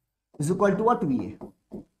 is equal to what? VA.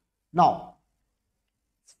 Now,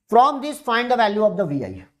 from this find the value of the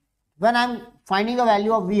Vi. When I am finding the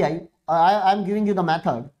value of Vi, I am giving you the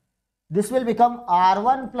method. This will become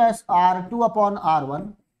R1 plus R2 upon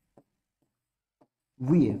R1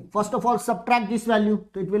 VA. First of all, subtract this value,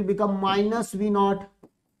 so it will become minus V naught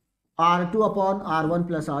R2 upon R1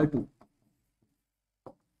 plus R2.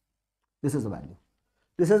 This is the value.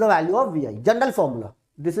 This is the value of Vi. General formula.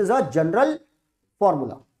 This is a general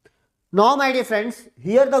formula. Now, my dear friends,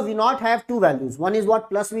 here the V naught have two values. One is what?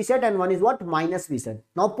 Plus V set, and one is what? Minus V set.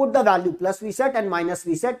 Now, put the value plus V set and minus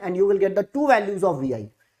V set, and you will get the two values of Vi.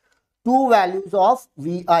 Two values of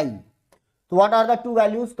Vi. So, what are the two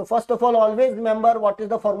values? So, first of all, always remember what is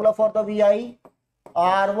the formula for the Vi?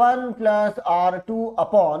 R1 plus R2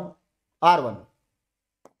 upon R1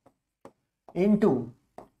 into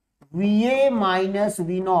Va minus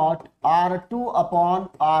V naught R2 upon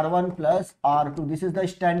R1 plus R2. This is the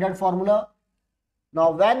standard formula.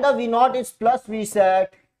 Now, when the V naught is plus V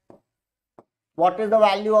set, what is the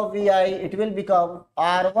value of Vi? It will become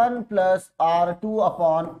R1 plus R2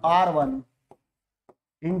 upon R1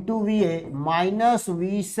 into Va minus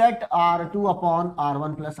V set R2 upon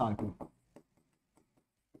R1 plus R2.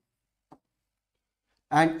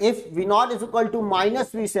 And if V naught is equal to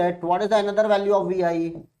minus V set, what is the another value of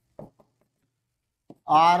Vi?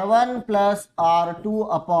 R1 plus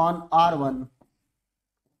R2 upon R1.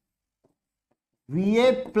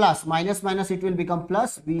 Va plus minus minus, it will become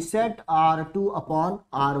plus V set R2 upon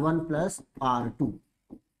R1 plus R2.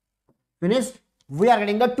 Finished? We are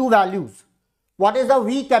getting the two values. What is the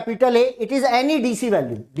V capital A? It is any DC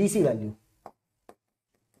value. DC value.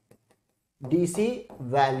 DC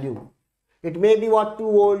value. It may be what? 2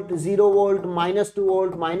 volt, 0 volt, minus 2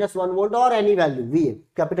 volt, minus 1 volt, or any value. VA,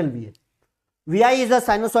 capital VA. Vi is a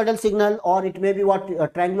sinusoidal signal, or it may be what? A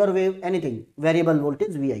triangular wave, anything. Variable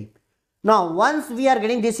voltage Vi. Now, once we are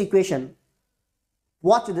getting this equation,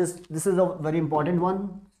 watch this. This is a very important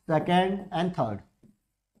one. Second and third.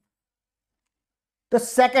 The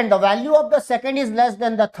second, the value of the second is less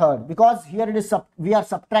than the third, because here it is we are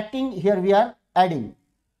subtracting, here we are adding.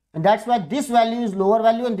 And that's why this value is lower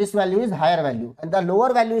value and this value is higher value. And the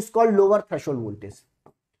lower value is called lower threshold voltage.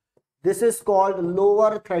 This is called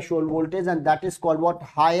lower threshold voltage, and that is called what?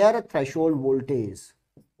 Higher threshold voltage.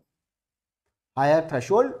 Higher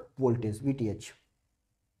threshold voltage, VTH.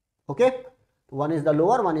 Okay. One is the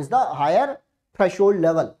lower, one is the higher threshold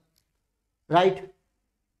level. Right.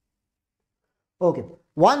 Okay.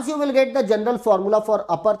 Once you will get the general formula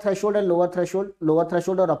for upper threshold and lower threshold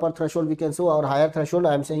or upper threshold, we can say, or higher threshold,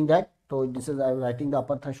 I am saying that. So this is, I am writing the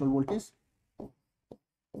upper threshold voltage.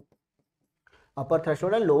 Upper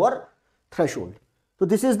threshold and lower threshold. So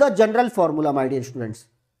this is the general formula, my dear students.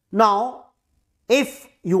 Now, if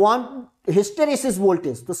you want hysteresis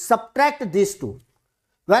voltage, to subtract these two.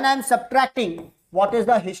 When I am subtracting, what is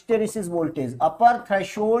the hysteresis voltage? Upper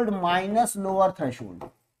threshold minus lower threshold.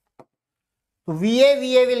 So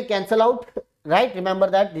VA will cancel out, right? Remember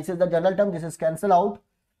that this is the general term, this is cancel out.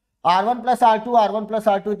 R1 plus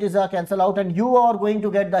R2, it is a cancel out, and you are going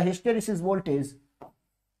to get the hysteresis voltage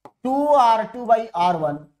 2R2 by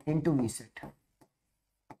R1 into V set.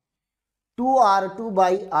 2R2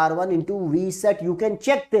 by R1 into V set. You can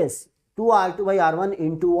check this. 2R2 by R1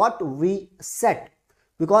 into what? V set.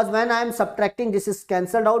 Because when I am subtracting, this is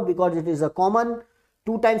cancelled out because it is a common.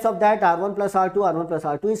 2 times of that R1 plus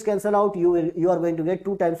R2 is cancelled out. You are going to get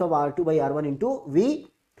 2 times of R2 by R1 into V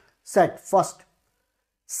set first.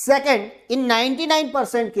 Second, in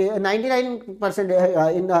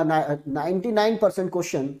 99%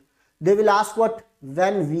 question, they will ask what?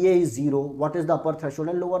 When VA is 0, what is the upper threshold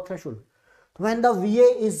and lower threshold? When the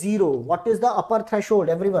VA is 0, what is the upper threshold,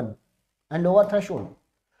 everyone, and lower threshold?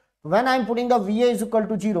 When I am putting the VA is equal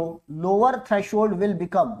to 0, lower threshold will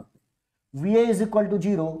become VA is equal to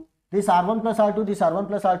 0. This R1 plus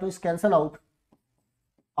R2 is cancelled out.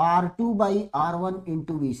 R2 by R1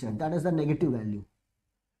 into V set. That is the negative value.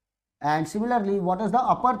 And similarly, what is the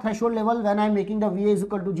upper threshold level when I am making the VA is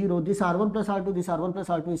equal to 0? This R1 plus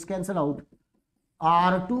R2 is cancelled out.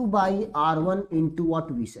 R2 by R1 into what?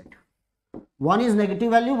 V set. One is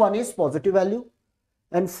negative value, one is positive value.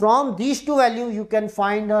 And from these two values, you can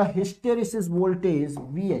find a hysteresis voltage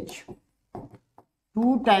VH.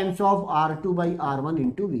 2 times of R2 by R1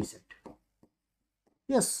 into V set.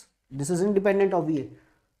 Yes, this is independent of VA.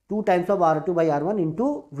 2 times of R2 by R1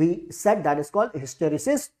 into V set, that is called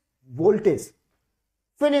hysteresis voltage.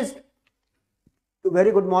 Finished.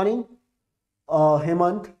 Very good morning,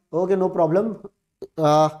 Hemant. Okay, no problem.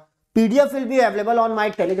 PDF will be available on my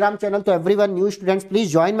Telegram channel. So everyone, new students, please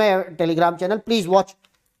join my Telegram channel. Please watch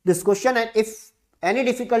this question, and if any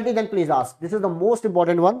difficulty, then please ask. This is the most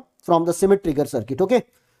important one from the Schmitt Trigger Circuit. Okay.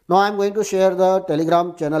 Now I am going to share the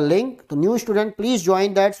Telegram channel link. The new student, please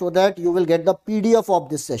join that so that you will get the PDF of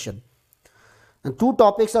this session. And 2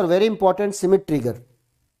 topics are very important. Schmitt trigger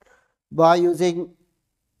by using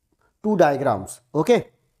 2 diagrams. Okay.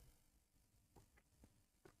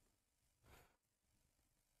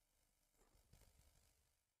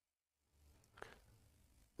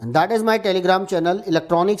 And that is my Telegram channel,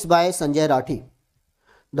 Electronics by Sanjay Rathi.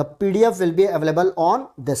 The PDF will be available on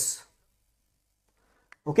this.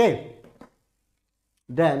 Okay.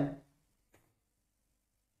 Then,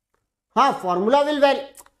 formula will vary.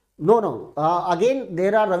 No. Again,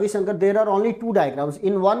 there are Ravi Shankar, there are only 2 diagrams.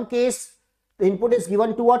 In one case, the input is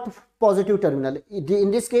given to what? Positive terminal. In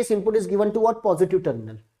this case, input is given to what? Positive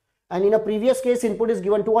terminal. And in a previous case, input is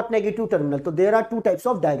given to what? Negative terminal. So there are 2 types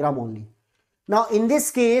of diagram only. Now in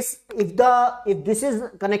this case, if this is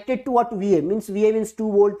connected to what? VA means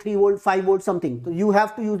 2 volt, 3 volt, 5 volt something. So you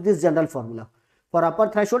have to use this general formula for upper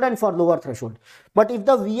threshold and for lower threshold. But if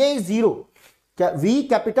the VA is 0, V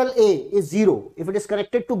capital A is 0, if it is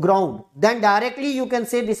connected to ground, then directly you can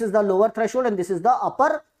say this is the lower threshold and this is the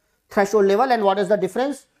upper threshold level. And what is the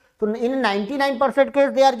difference? So in 99%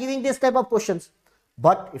 case they are giving this type of questions.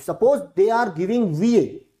 But if suppose they are giving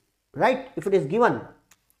VA, right? If it is given,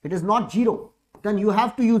 it is not 0, then you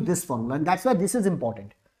have to use this formula, and that's why this is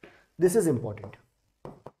important. This is important.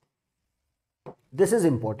 This is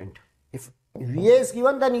important. If VA is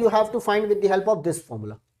given, then you have to find with the help of this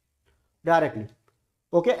formula directly.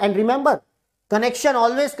 Okay, and remember, connection,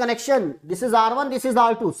 always connection. This is R1, this is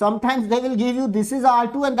R2. Sometimes they will give you this is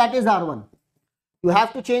R2 and that is R1. You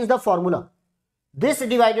have to change the formula. This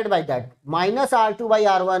divided by that, minus R2 by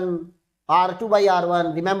R1, R2 by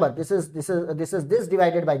R1. Remember, this is this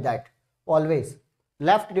divided by that. Always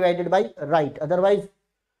left divided by right. Otherwise,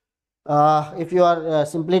 if you are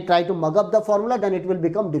simply try to mug up the formula, then it will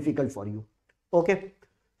become difficult for you. Okay,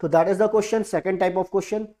 so that is the question, second type of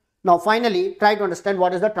question. Now finally, try to understand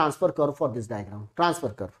what is the transfer curve for this diagram. Transfer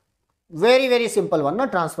curve, very simple one, no?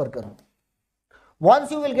 Transfer curve.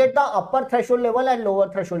 Once you will get the upper threshold level and lower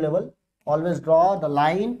threshold level, always draw the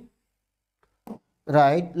line,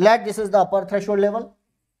 right? Let this is the upper threshold level,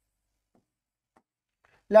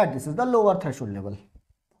 let this is the lower threshold level.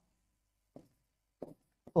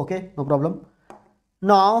 Okay, no problem.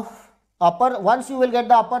 Now once you will get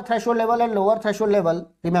the upper threshold level and lower threshold level,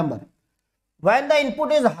 remember, when the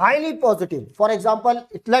input is highly positive, for example,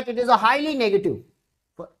 let it is a highly negative,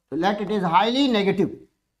 let it is highly negative.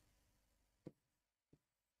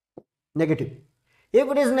 If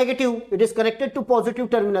it is negative, it is connected to positive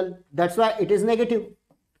terminal, that's why it is negative.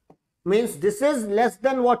 Means this is less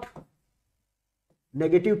than what?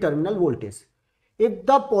 Negative terminal voltage. If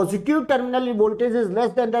the positive terminal voltage is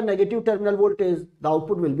less than the negative terminal voltage, the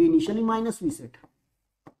output will be initially minus V set.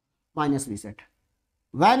 Minus V set.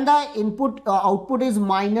 When the output is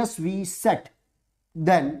minus V set,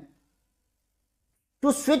 then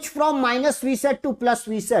to switch from minus V set to plus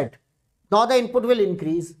V set, now the input will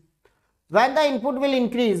increase. When the input will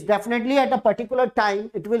increase, definitely at a particular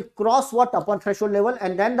time, it will cross what? Upper threshold level,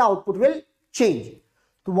 and then the output will change.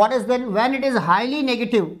 So what is when it is highly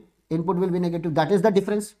negative, input will be negative. That is the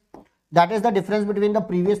difference. That is the difference between the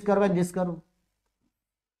previous curve and this curve.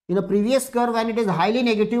 In a previous curve, when it is highly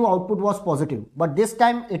negative, output was positive, but this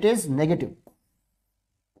time it is negative.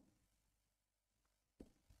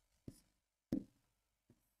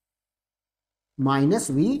 Minus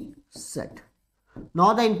V set.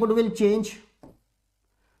 Now the input will change.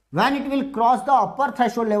 When it will cross the upper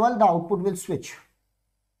threshold level, the output will switch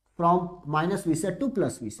from minus V set to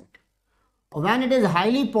plus V set. When it is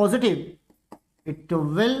highly positive, it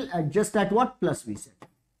will adjust at what? Plus V set.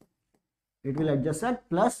 It will adjust at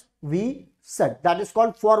plus V set. That is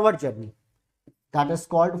called forward journey. That is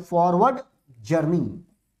called forward journey.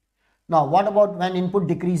 Now what about when input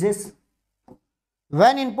decreases?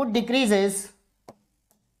 When input decreases,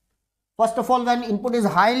 first of all, when input is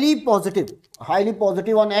highly positive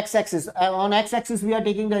on x-axis. On x-axis we are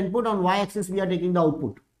taking the input, on y-axis we are taking the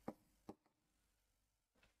output.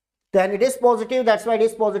 then it is positive. That's why it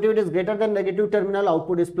is positive. It is greater than negative terminal.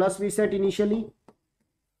 Output is plus we set initially.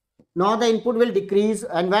 Now the input will decrease,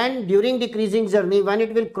 and when during decreasing journey, when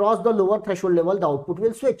it will cross the lower threshold level, the output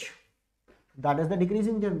will switch. That is the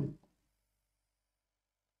decreasing journey.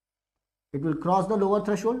 It will cross the lower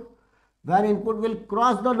threshold. When input will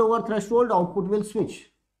cross the lower threshold, output will switch.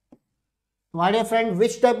 My dear friend,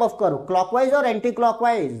 which type of curve? Clockwise or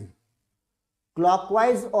anti-clockwise?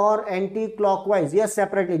 Clockwise or anti-clockwise? Yes,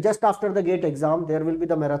 separately. Just after the gate exam, there will be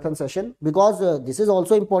the marathon session, because this is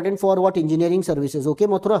also important for what? Engineering services. Okay,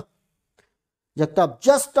 Mathura? Jagtab,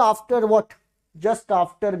 just after what? Just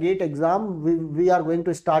after gate exam, we are going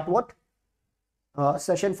to start what?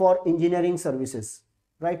 Session for engineering services,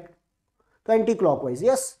 right? So anti-clockwise,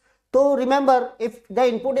 yes. So remember, if the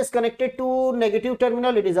input is connected to negative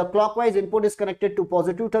terminal, it is a clockwise. Input is connected to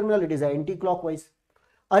positive terminal, it is a anti-clockwise.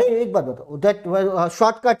 अरे एक बात बताओ, that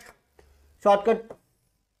shortcut.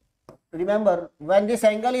 Remember, when this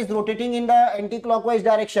angle is rotating in the anti-clockwise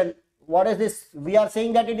direction, what is this? We are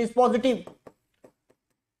saying that it is positive.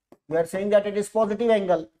 We are saying that it is positive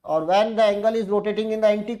angle. Or when the angle is rotating in the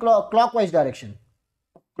anti-clockwise direction,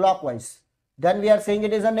 clockwise, then we are saying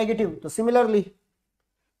it is a negative. So similarly,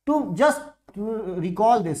 to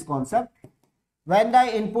recall this concept, when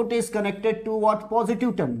the input is connected to what?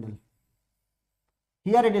 Positive terminal.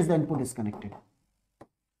 Here it is, the input is connected.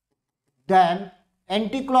 Then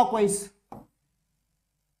anti-clockwise,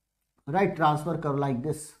 right? Transfer curve like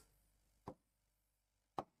this.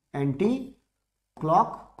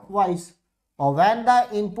 Anti-clockwise. Or when the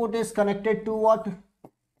input is connected to what?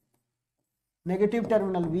 Negative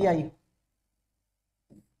terminal, Vi.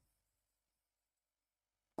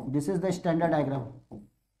 This is the standard diagram.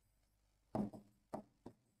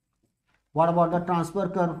 What about the transfer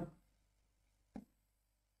curve?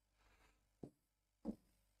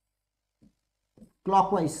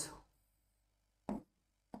 Clockwise.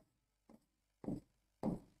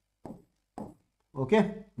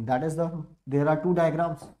 Okay, that is there are two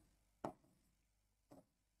diagrams.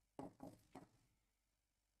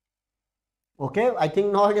 Okay, I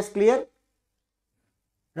think now it is clear,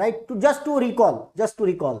 right? Just to recall,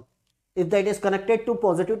 if that is connected to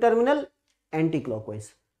positive terminal,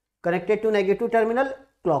 anti-clockwise, connected to negative terminal,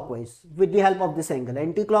 clockwise, with the help of this angle.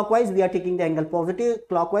 Anti-clockwise, we are taking the angle positive,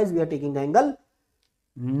 clockwise, we are taking the angle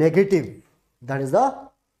negative. That is the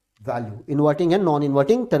value, inverting and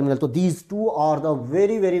non-inverting terminal. So these two are the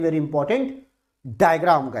very important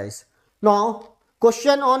diagram, guys. Now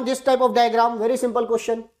question on this type of diagram, very simple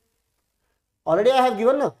question. Already I have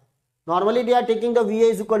given now. Normally they are taking the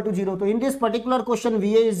VA is equal to 0. So in this particular question,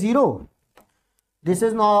 VA is 0. This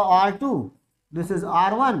is now R2. This is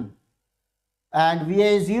R1. And VA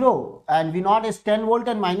is 0. And V0 is 10 volt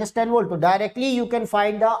and minus 10 volt. So directly you can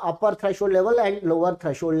find the upper threshold level and lower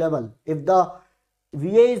threshold level. If the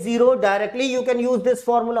VA is 0, directly you can use this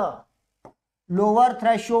formula. Lower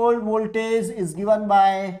threshold voltage is given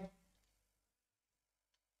by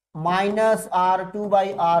minus R2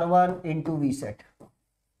 by R1 into V set.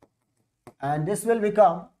 And this will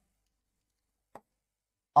become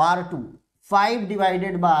R2, 5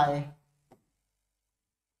 divided by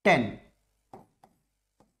 10.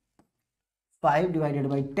 5 divided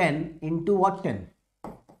by 10 into what? 10?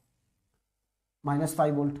 Minus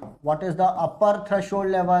 5 volt. What is the upper threshold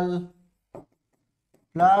level?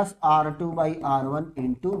 Plus R2 by R1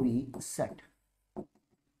 into V set.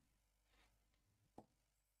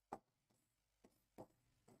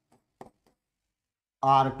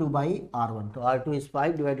 R2 by R1. So R2 is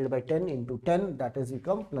 5 divided by 10 into 10, that is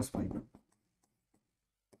become plus 5.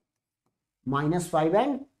 Minus 5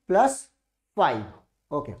 and plus 5.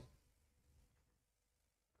 Okay.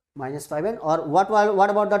 Minus 5 and, or what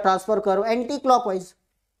about the transfer curve? Anti-clockwise.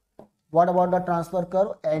 What about the transfer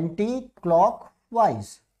curve?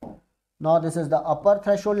 Anti-clockwise. Now this is the upper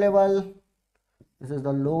threshold level. This is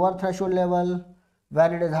the lower threshold level.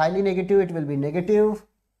 When it is highly negative, it will be negative.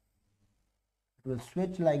 It will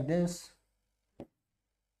switch like this.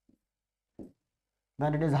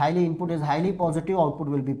 When it is input is highly positive, output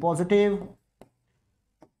will be positive.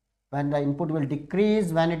 When the input will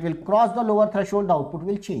decrease, when it will cross the lower threshold, the output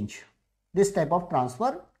will change. This type of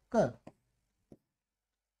transfer curve.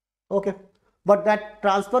 Okay. But that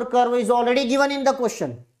transfer curve is already given in the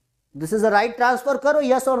question. This is the right transfer curve,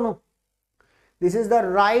 yes or no? This is the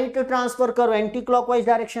right transfer curve, anti-clockwise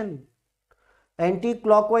direction.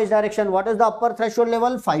 Anti-clockwise direction. What is the upper threshold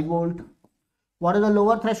level? 5 volt. What is the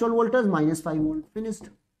lower threshold voltage? Minus 5 volt. Finished.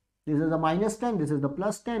 This is the minus 10, this is the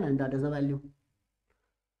plus 10, and that is the value.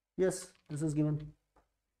 Yes, this is given.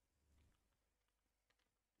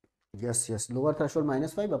 Yes, lower threshold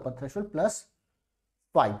minus 5, upper threshold plus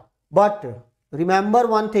 5. But remember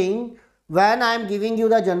one thing, when I am giving you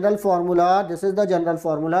the general formula, this is the general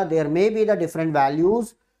formula, there may be the different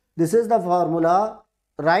values. This is the formula,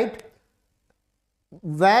 right?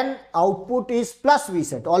 When output is plus V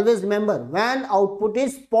set, always remember, when output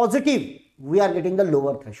is positive, we are getting the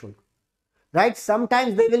lower threshold, right?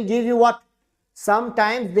 Sometimes they will give you what?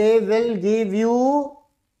 Sometimes they will give you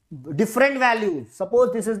different values.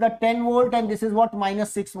 Suppose this is the 10 volt and this is what,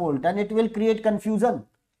 minus 6 volt, and it will create confusion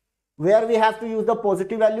where we have to use the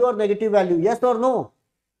positive value or negative value. Yes or no?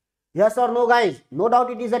 Yes or no, guys? No doubt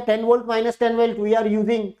it is a 10 volt minus 10 volt.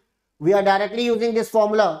 We are directly using this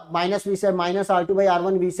formula, minus V set minus R2 by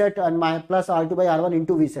R1 V set and plus R2 by R1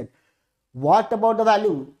 into V set. What about the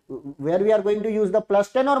value? Where we are going to use the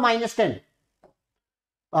plus 10 or minus 10?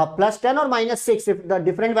 Plus 10 or minus 6 if the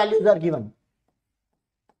different values are given.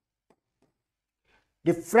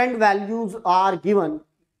 Different values are given.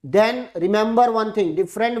 Then remember one thing,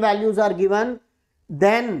 different values are given.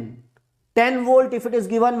 Then 10 volt if it is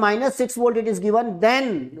given, minus 6 volt it is given,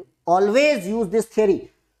 then always use this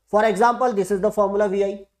theory. For example, this is the formula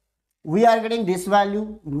Vi. We are getting this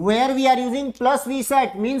value where we are using plus V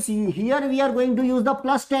set, means here we are going to use the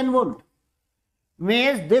plus 10 volt.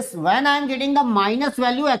 Means this, when I am getting the minus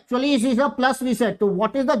value, actually it is a plus V set. So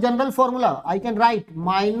what is the general formula? I can write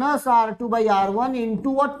minus R2 by R1 into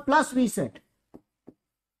what? Plus V set.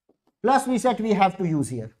 Plus V set we have to use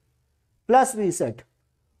here. Plus V set.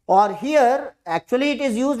 Or here, actually it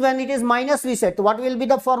is used when it is minus V set. What will be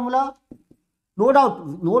the formula? No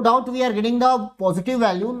doubt we are getting the positive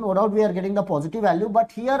value. No doubt we are getting the positive value.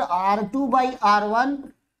 But here R2 by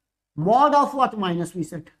R1 mod of what? Minus V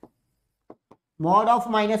set. Mod of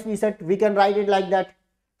minus V set. We can write it like that.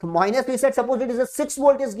 So minus V set, suppose it is a 6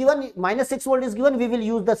 volt is given, minus 6 volt is given, we will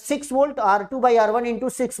use the 6 volt R2 by R1 into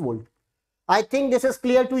 6 volt. I think this is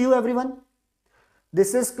clear to you, everyone.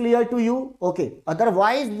 This is clear to you. Okay.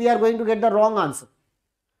 Otherwise, we are going to get the wrong answer.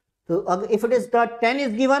 So if it is the 10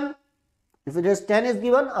 is given,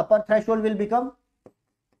 upper threshold will become,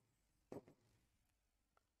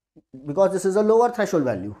 because this is a lower threshold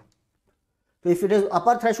value. So if it is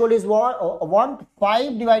upper threshold is 1,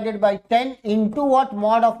 5 divided by 10 into what?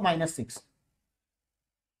 Mod of minus 6.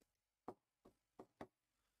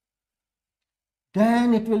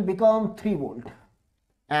 Then it will become 3 volt.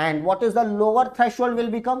 And what is the lower threshold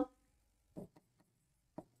will become?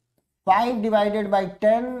 5 divided by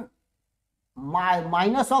 10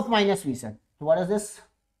 minus of minus V set. So what is this?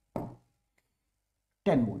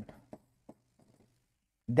 10 volt.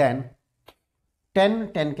 Then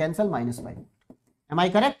 10 cancel, minus 5. Am I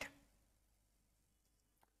correct?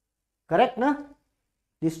 Correct, na?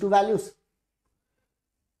 These two values.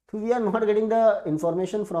 So we are not getting the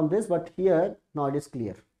information from this, but here now it is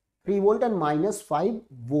clear. 3 volt and minus 5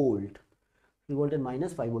 volt. 3 volt and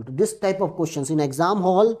minus 5 volt. This type of questions in exam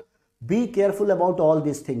hall, be careful about all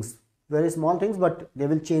these things. Very small things, but they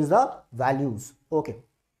will change the values. Okay.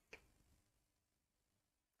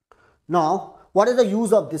 Now, what is the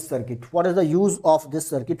use of this circuit? What is the use of this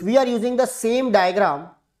circuit? We are using the same diagram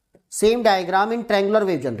in triangular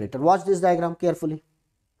wave generator. Watch this diagram carefully.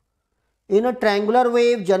 In a triangular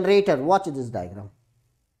wave generator, watch this diagram.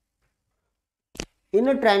 In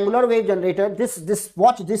a triangular wave generator,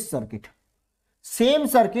 watch this circuit. Same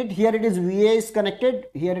circuit, here it is VA is connected,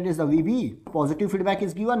 here it is the VB, positive feedback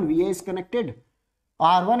is given, VA is connected,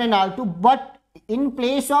 R1 and R2, but in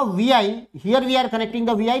place of VI, here we are connecting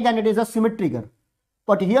the VI, then it is a Schmitt trigger.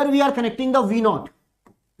 But here we are connecting the V0.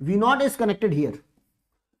 V0 is connected here.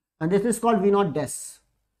 And this is called V0 DES.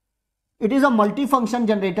 It is a multifunction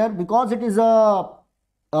generator because it is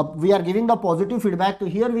we are giving the positive feedback. So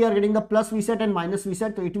here we are getting the plus V set and minus V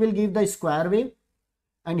set. So it will give the square wave.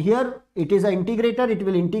 And here it is an integrator. It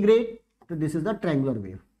will integrate. So this is the triangular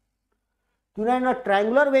wave. So in a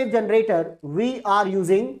triangular wave generator, we are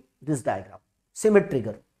using this diagram. Schmitt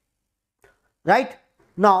trigger. Right?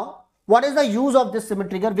 Now, what is the use of this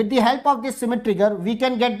Schmitt trigger? With the help of this Schmitt trigger, we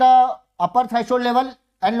can get the upper threshold level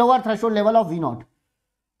and lower threshold level of V0.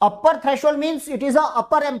 Upper threshold means it is a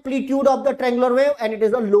upper amplitude of the triangular wave and it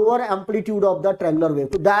is a lower amplitude of the triangular wave.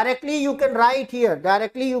 So directly you can write here,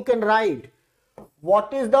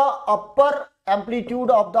 what is the upper amplitude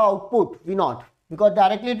of the output V0, because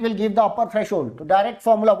directly it will give the upper threshold. So direct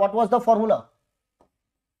formula, what was the formula?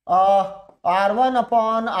 R1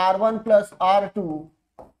 upon R1 plus R2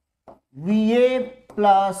 VA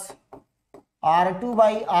plus R2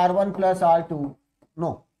 by R1 plus R2.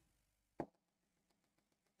 No.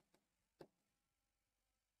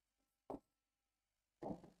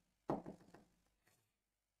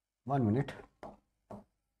 One minute.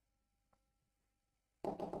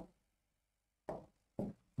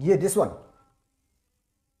 ये this one,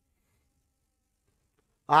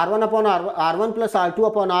 R1 upon R1 plus R2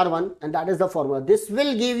 upon R1, and that is the formula. This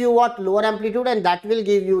will give you what? Lower amplitude, and that will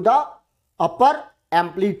give you the upper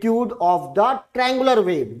amplitude of the triangular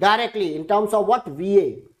wave directly in terms of what?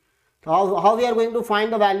 VA. How we are going to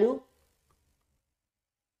find the value?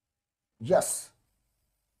 Yes,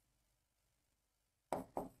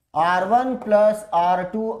 R1 plus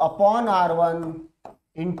R2 upon R1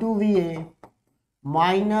 into VA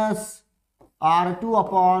minus R2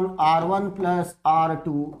 upon R1 plus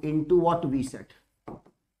R2 into what we said.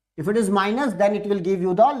 If it is minus, then it will give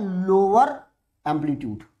you the lower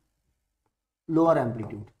amplitude. Lower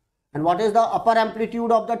amplitude. And what is the upper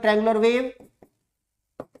amplitude of the triangular wave?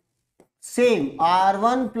 Same,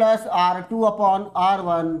 R1 plus R2 upon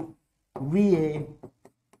R1 VA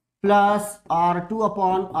plus R2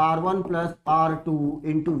 upon R1 plus R2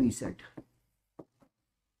 into V set.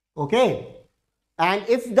 Okay. And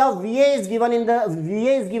if the VA is given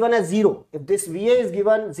as 0, if this VA is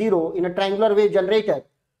given 0 in a triangular wave generator,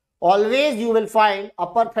 always you will find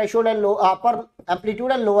upper threshold and upper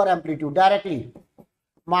amplitude and lower amplitude directly.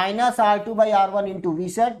 Minus R2 by R1 into V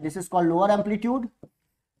set, this is called lower amplitude,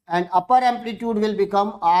 and upper amplitude will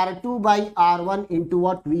become R2 by R1 into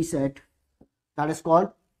what? V set, that is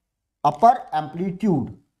called upper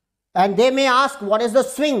amplitude. And they may ask, what is the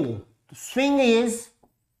swing? The swing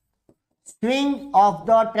of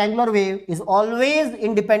the triangular wave is always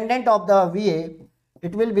independent of the VA.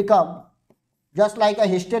 It will become just like a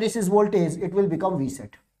hysteresis voltage, it will become V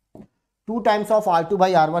set. 2 times of R2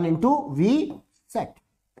 by R1 into V set.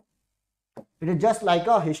 It is just like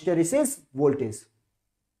a hysteresis voltage.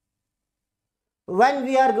 When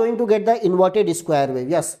we are going to get the inverted square wave,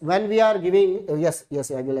 yes, when we are giving, yes,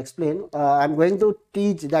 I will explain. I am going to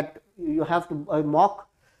teach that you have to mock.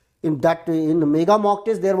 In the mega mock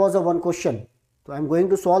test, there was a one question. So I am going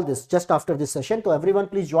to solve this just after this session. So everyone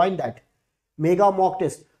please join that mega mock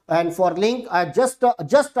test. And for link, just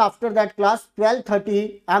after that class,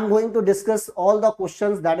 12:30, I am going to discuss all the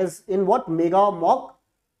questions that is in what? Mega mock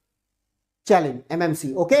challenge,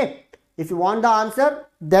 MMC. Okay. If you want the answer,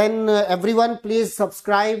 then everyone please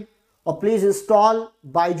subscribe or please install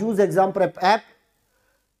BYJU'S exam prep app.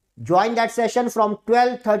 Join that session from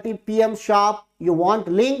 12:30 PM sharp. You want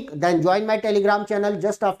link, then join my Telegram channel.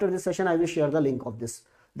 Just after this session, I will share the link of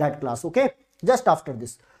that class. Okay, just after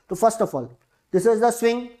this. So first of all, this is the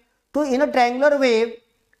swing. So in a triangular wave,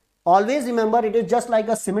 always remember it is just like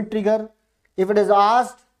a Schmitt trigger. If it is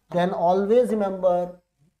asked, then always remember,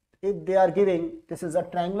 if they are giving this is a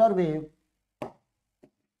triangular wave,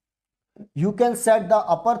 you can set the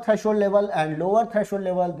upper threshold level and lower threshold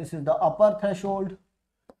level. This is the upper threshold.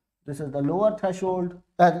 This is the lower threshold,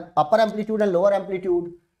 upper amplitude and lower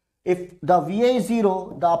amplitude. If the VA is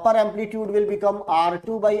 0, the upper amplitude will become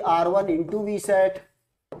R2 by R1 into V set.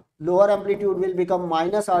 Lower amplitude will become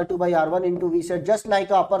minus R2 by R1 into V set, just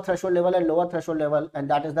like a upper threshold level and lower threshold level, and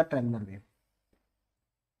that is the triangular wave.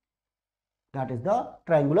 That is the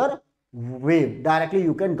triangular wave. Directly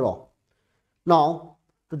you can draw. Now,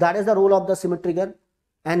 so that is the role of the Schmitt trigger.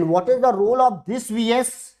 And what is the role of this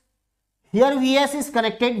VS? Here Vs is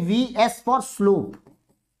connected, Vs for slope.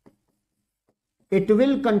 It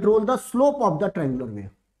will control the slope of the triangular wave.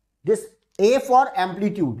 This A for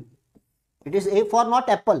amplitude. It is A for not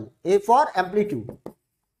apple, A for amplitude.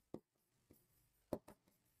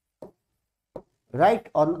 Right?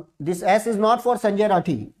 On this S is not for Sanjay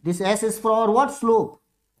Rathi. This S is for what? Slope.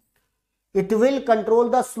 It will control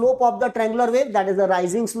the slope of the triangular wave, that is the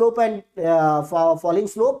rising slope and falling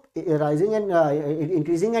slope, rising and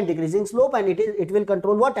increasing and decreasing slope, and it will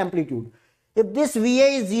control what? Amplitude. If this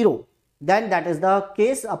VA is 0, then that is the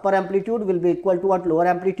case, upper amplitude will be equal to what? Lower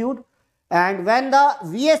amplitude. And when the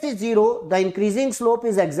VS is 0, the increasing slope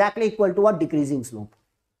is exactly equal to what? Decreasing slope.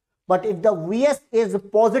 But if the VS is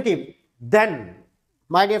positive, then,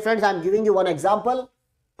 my dear friends, I am giving you one example.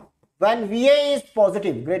 When VA is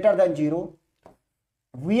positive greater than 0,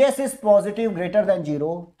 VS is positive greater than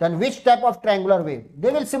 0, then which type of triangular wave? They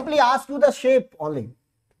will simply ask you the shape only.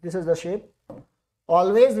 This is the shape.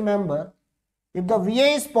 Always remember, if the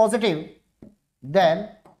VA is positive,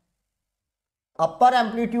 then upper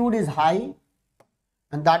amplitude is high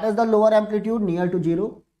and that is the lower amplitude near to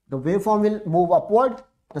 0. The waveform will move upward.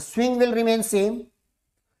 The swing will remain same,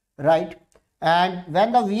 right? And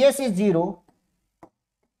when the VS is 0,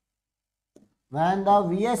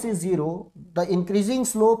 the increasing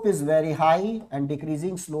slope is very high and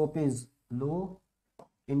decreasing slope is low.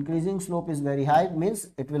 Increasing slope is very high, means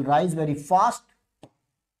it will rise very fast.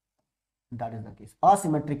 That is the case.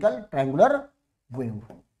 Asymmetrical triangular wave.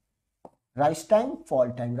 rise time, fall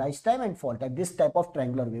time, rise time and fall time. This type of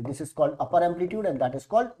triangular wave. This is called upper amplitude and that is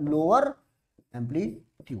called lower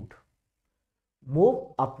amplitude.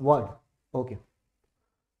 Move upward. Okay.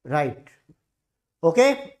 Right.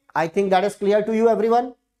 Okay. I think that is clear to you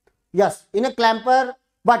everyone. Yes. In a clamper,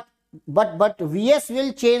 but Vs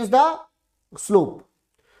will change the slope.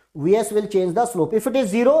 Vs will change the slope. If it is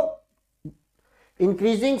 0,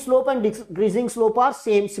 increasing slope and decreasing slope are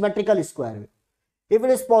same symmetrical square wave. If it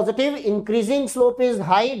is positive, increasing slope is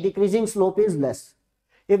high, decreasing slope is less.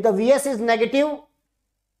 If the Vs is negative,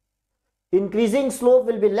 increasing slope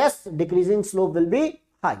will be less, decreasing slope will be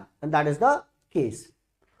high, and that is the case.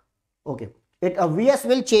 Okay. Vs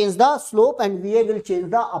will change the slope and Va will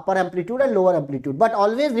change the upper amplitude and lower amplitude. But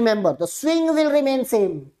always remember, the swing will remain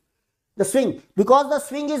same. The swing, because the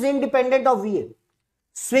swing is independent of Va.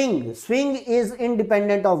 Swing is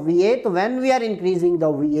independent of Va. So when we are increasing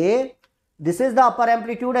the Va, this is the upper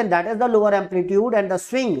amplitude and that is the lower amplitude, and the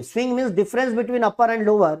swing means difference between upper and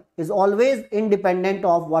lower is always independent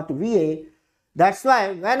of what Va. That's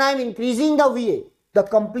why when I am increasing the Va, the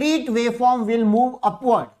complete waveform will move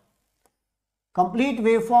upward. Complete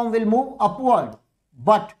waveform will move upward,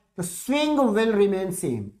 but the swing will remain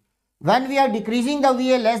same. When we are decreasing the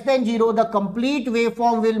Va less than 0, the complete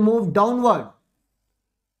waveform will move downward,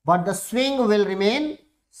 but the swing will remain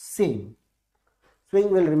same. Swing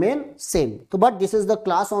will remain same. So, but this is the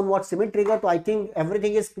class on what Schmitt trigger. So I think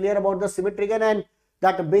everything is clear about the Schmitt trigger and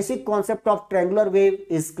that basic concept of triangular wave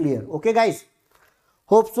is clear. Okay guys,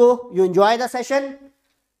 hope so you enjoy the session.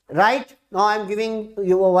 Right now I am giving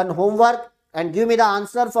you one homework and give me the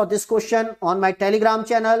answer for this question on my Telegram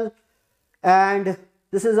channel. And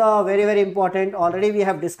this is a very important. Already we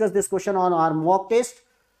have discussed this question on our mock test.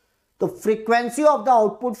 The frequency of the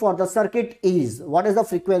output for the circuit is, what is the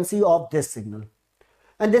frequency of this signal?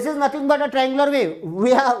 And this is nothing but a triangular wave.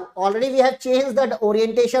 We have changed that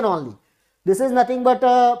orientation only. This is nothing but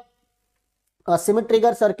a Schmitt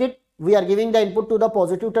trigger circuit. We are giving the input to the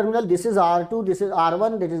positive terminal. This is R2, this is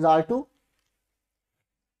R1, this is R2.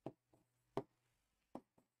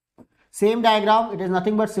 Same diagram. It is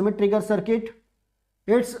nothing but Schmitt trigger circuit.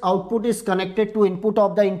 Its output is connected to input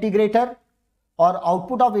of the integrator, or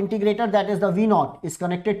output of integrator, that is the V0, is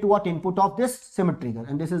connected to what? Input of this Schmitt trigger,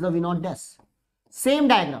 and this is the V0 dash. Same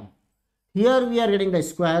diagram. Here we are getting the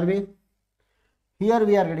square wave. Here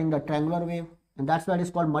we are getting the triangular wave, and that's why it is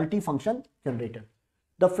called multifunction generator.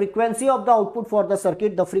 The frequency of the output for the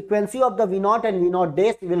circuit, the frequency of the V0 and V0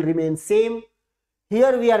 dash will remain same.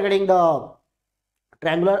 Here we are getting the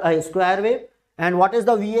triangular square wave, and what is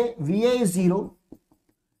the Va? Va is 0,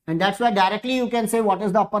 and that's why directly you can say what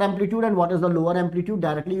is the upper amplitude and what is the lower amplitude.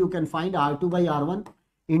 Directly you can find R2 by R1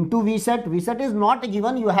 into Vset. Vset is not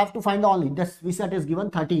given, you have to find only this. Vset is given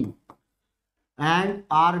 13 and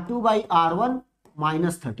R2 by R1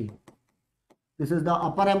 minus 13. This is the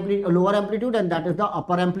upper amplitude, lower amplitude, and that is the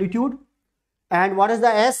upper amplitude. And what is the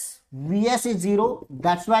S? Vs is 0.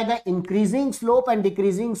 That's why the increasing slope and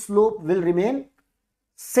decreasing slope will remain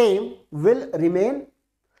same,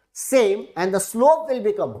 and the slope will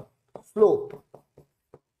become slope.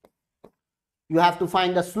 You have to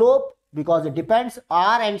find the slope because it depends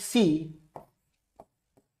R and C.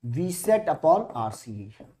 Vset upon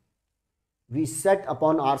RC. Vset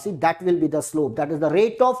upon RC, that will be the slope. That is the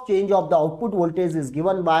rate of change of the output voltage is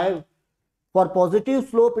given by, for positive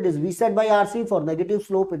slope it is Vset by RC, for negative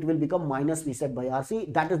slope it will become minus Vset by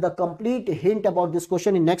RC. That is the complete hint about this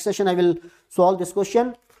question. In next session I will solve this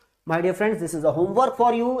question. My dear friends, this is a homework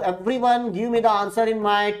for you. Everyone give me the answer in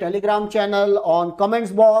my Telegram channel on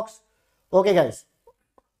comments box. Okay guys,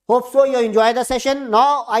 hope so you enjoy the session.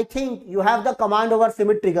 Now I think you have the command over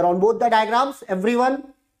Schmitt trigger on both the diagrams. Everyone,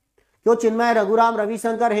 क्यों चिन्मय, रघुराम,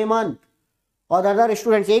 रविशंकर, हेमंत और other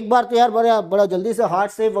students, एक बार तो यार बड़ा जल्दी से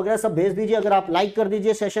heart save वगैरह सब भेज दीजिए. अगर आप लाइक कर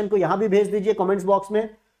दीजिए सेशन को, यहाँ भी भेज दीजिए कमेंट्स बॉक्स में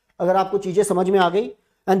अगर आपको चीजें समझ में आ गई.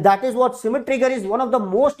 And that is what Schmitt trigger is one of the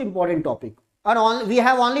most important topic. And we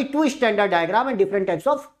have only 2 standard diagram and different types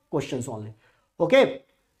of questions only. Okay,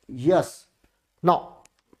 yes. Now,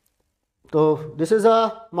 so this is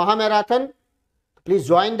a Maha marathon. Please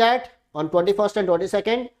join that on 21st and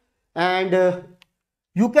 22nd, and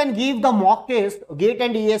you can give the mock test, GATE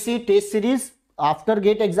and ECE test series after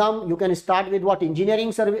GATE exam. You can start with what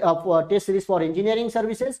engineering test series for engineering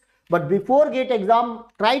services, but before GATE exam,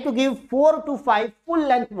 try to give 4 to 5 full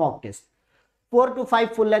length mock tests. 4 to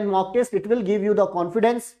 5 full length mock tests. It will give you the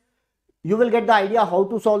confidence. You will get the idea how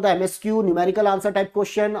to solve the MSQ, numerical answer type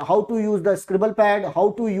question, how to use the scribble pad,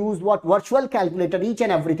 how to use what virtual calculator, each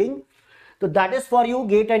and everything. So that is for you,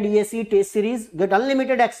 GATE and ECE test series. Get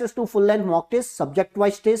unlimited access to full length mock test, subject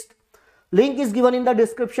wise test. Link is given in the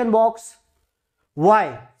description box.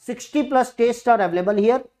 Why? 60 plus tests are available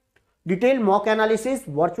here. Detailed mock analysis,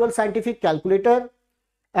 virtual scientific calculator,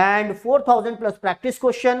 and 4000 plus practice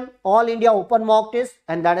question, all India open mock test,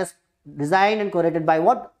 and that is designed and curated by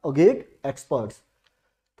what? Agate experts.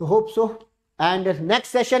 So hope so. And next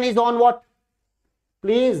session is on what?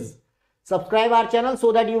 Please subscribe our channel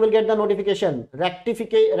so that you will get the notification.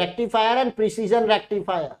 Rectifier and precision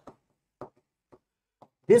rectifier.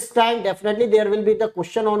 This time definitely there will be the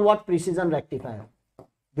question on what? Precision rectifier.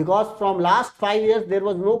 Because from last 5 years there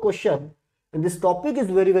was no question, and this topic is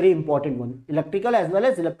very important one. Electrical as well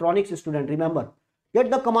as electronics student, remember, get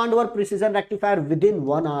the command over precision rectifier within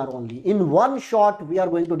 1 hour only. In one shot we are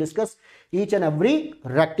going to discuss each and every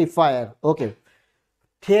rectifier. Okay,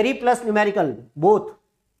 theory plus numerical both.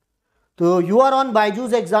 So you are on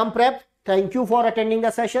BYJU'S exam prep. Thank you for attending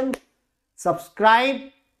the session.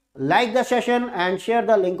 Subscribe, like the session, and share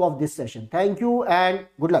the link of this session. Thank you and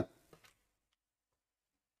good luck.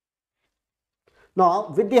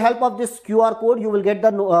 Now, with the help of this QR code, you will get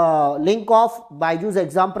the link of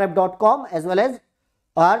byju'sexamprep.com as well as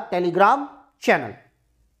our Telegram channel.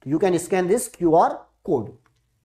 You can scan this QR code.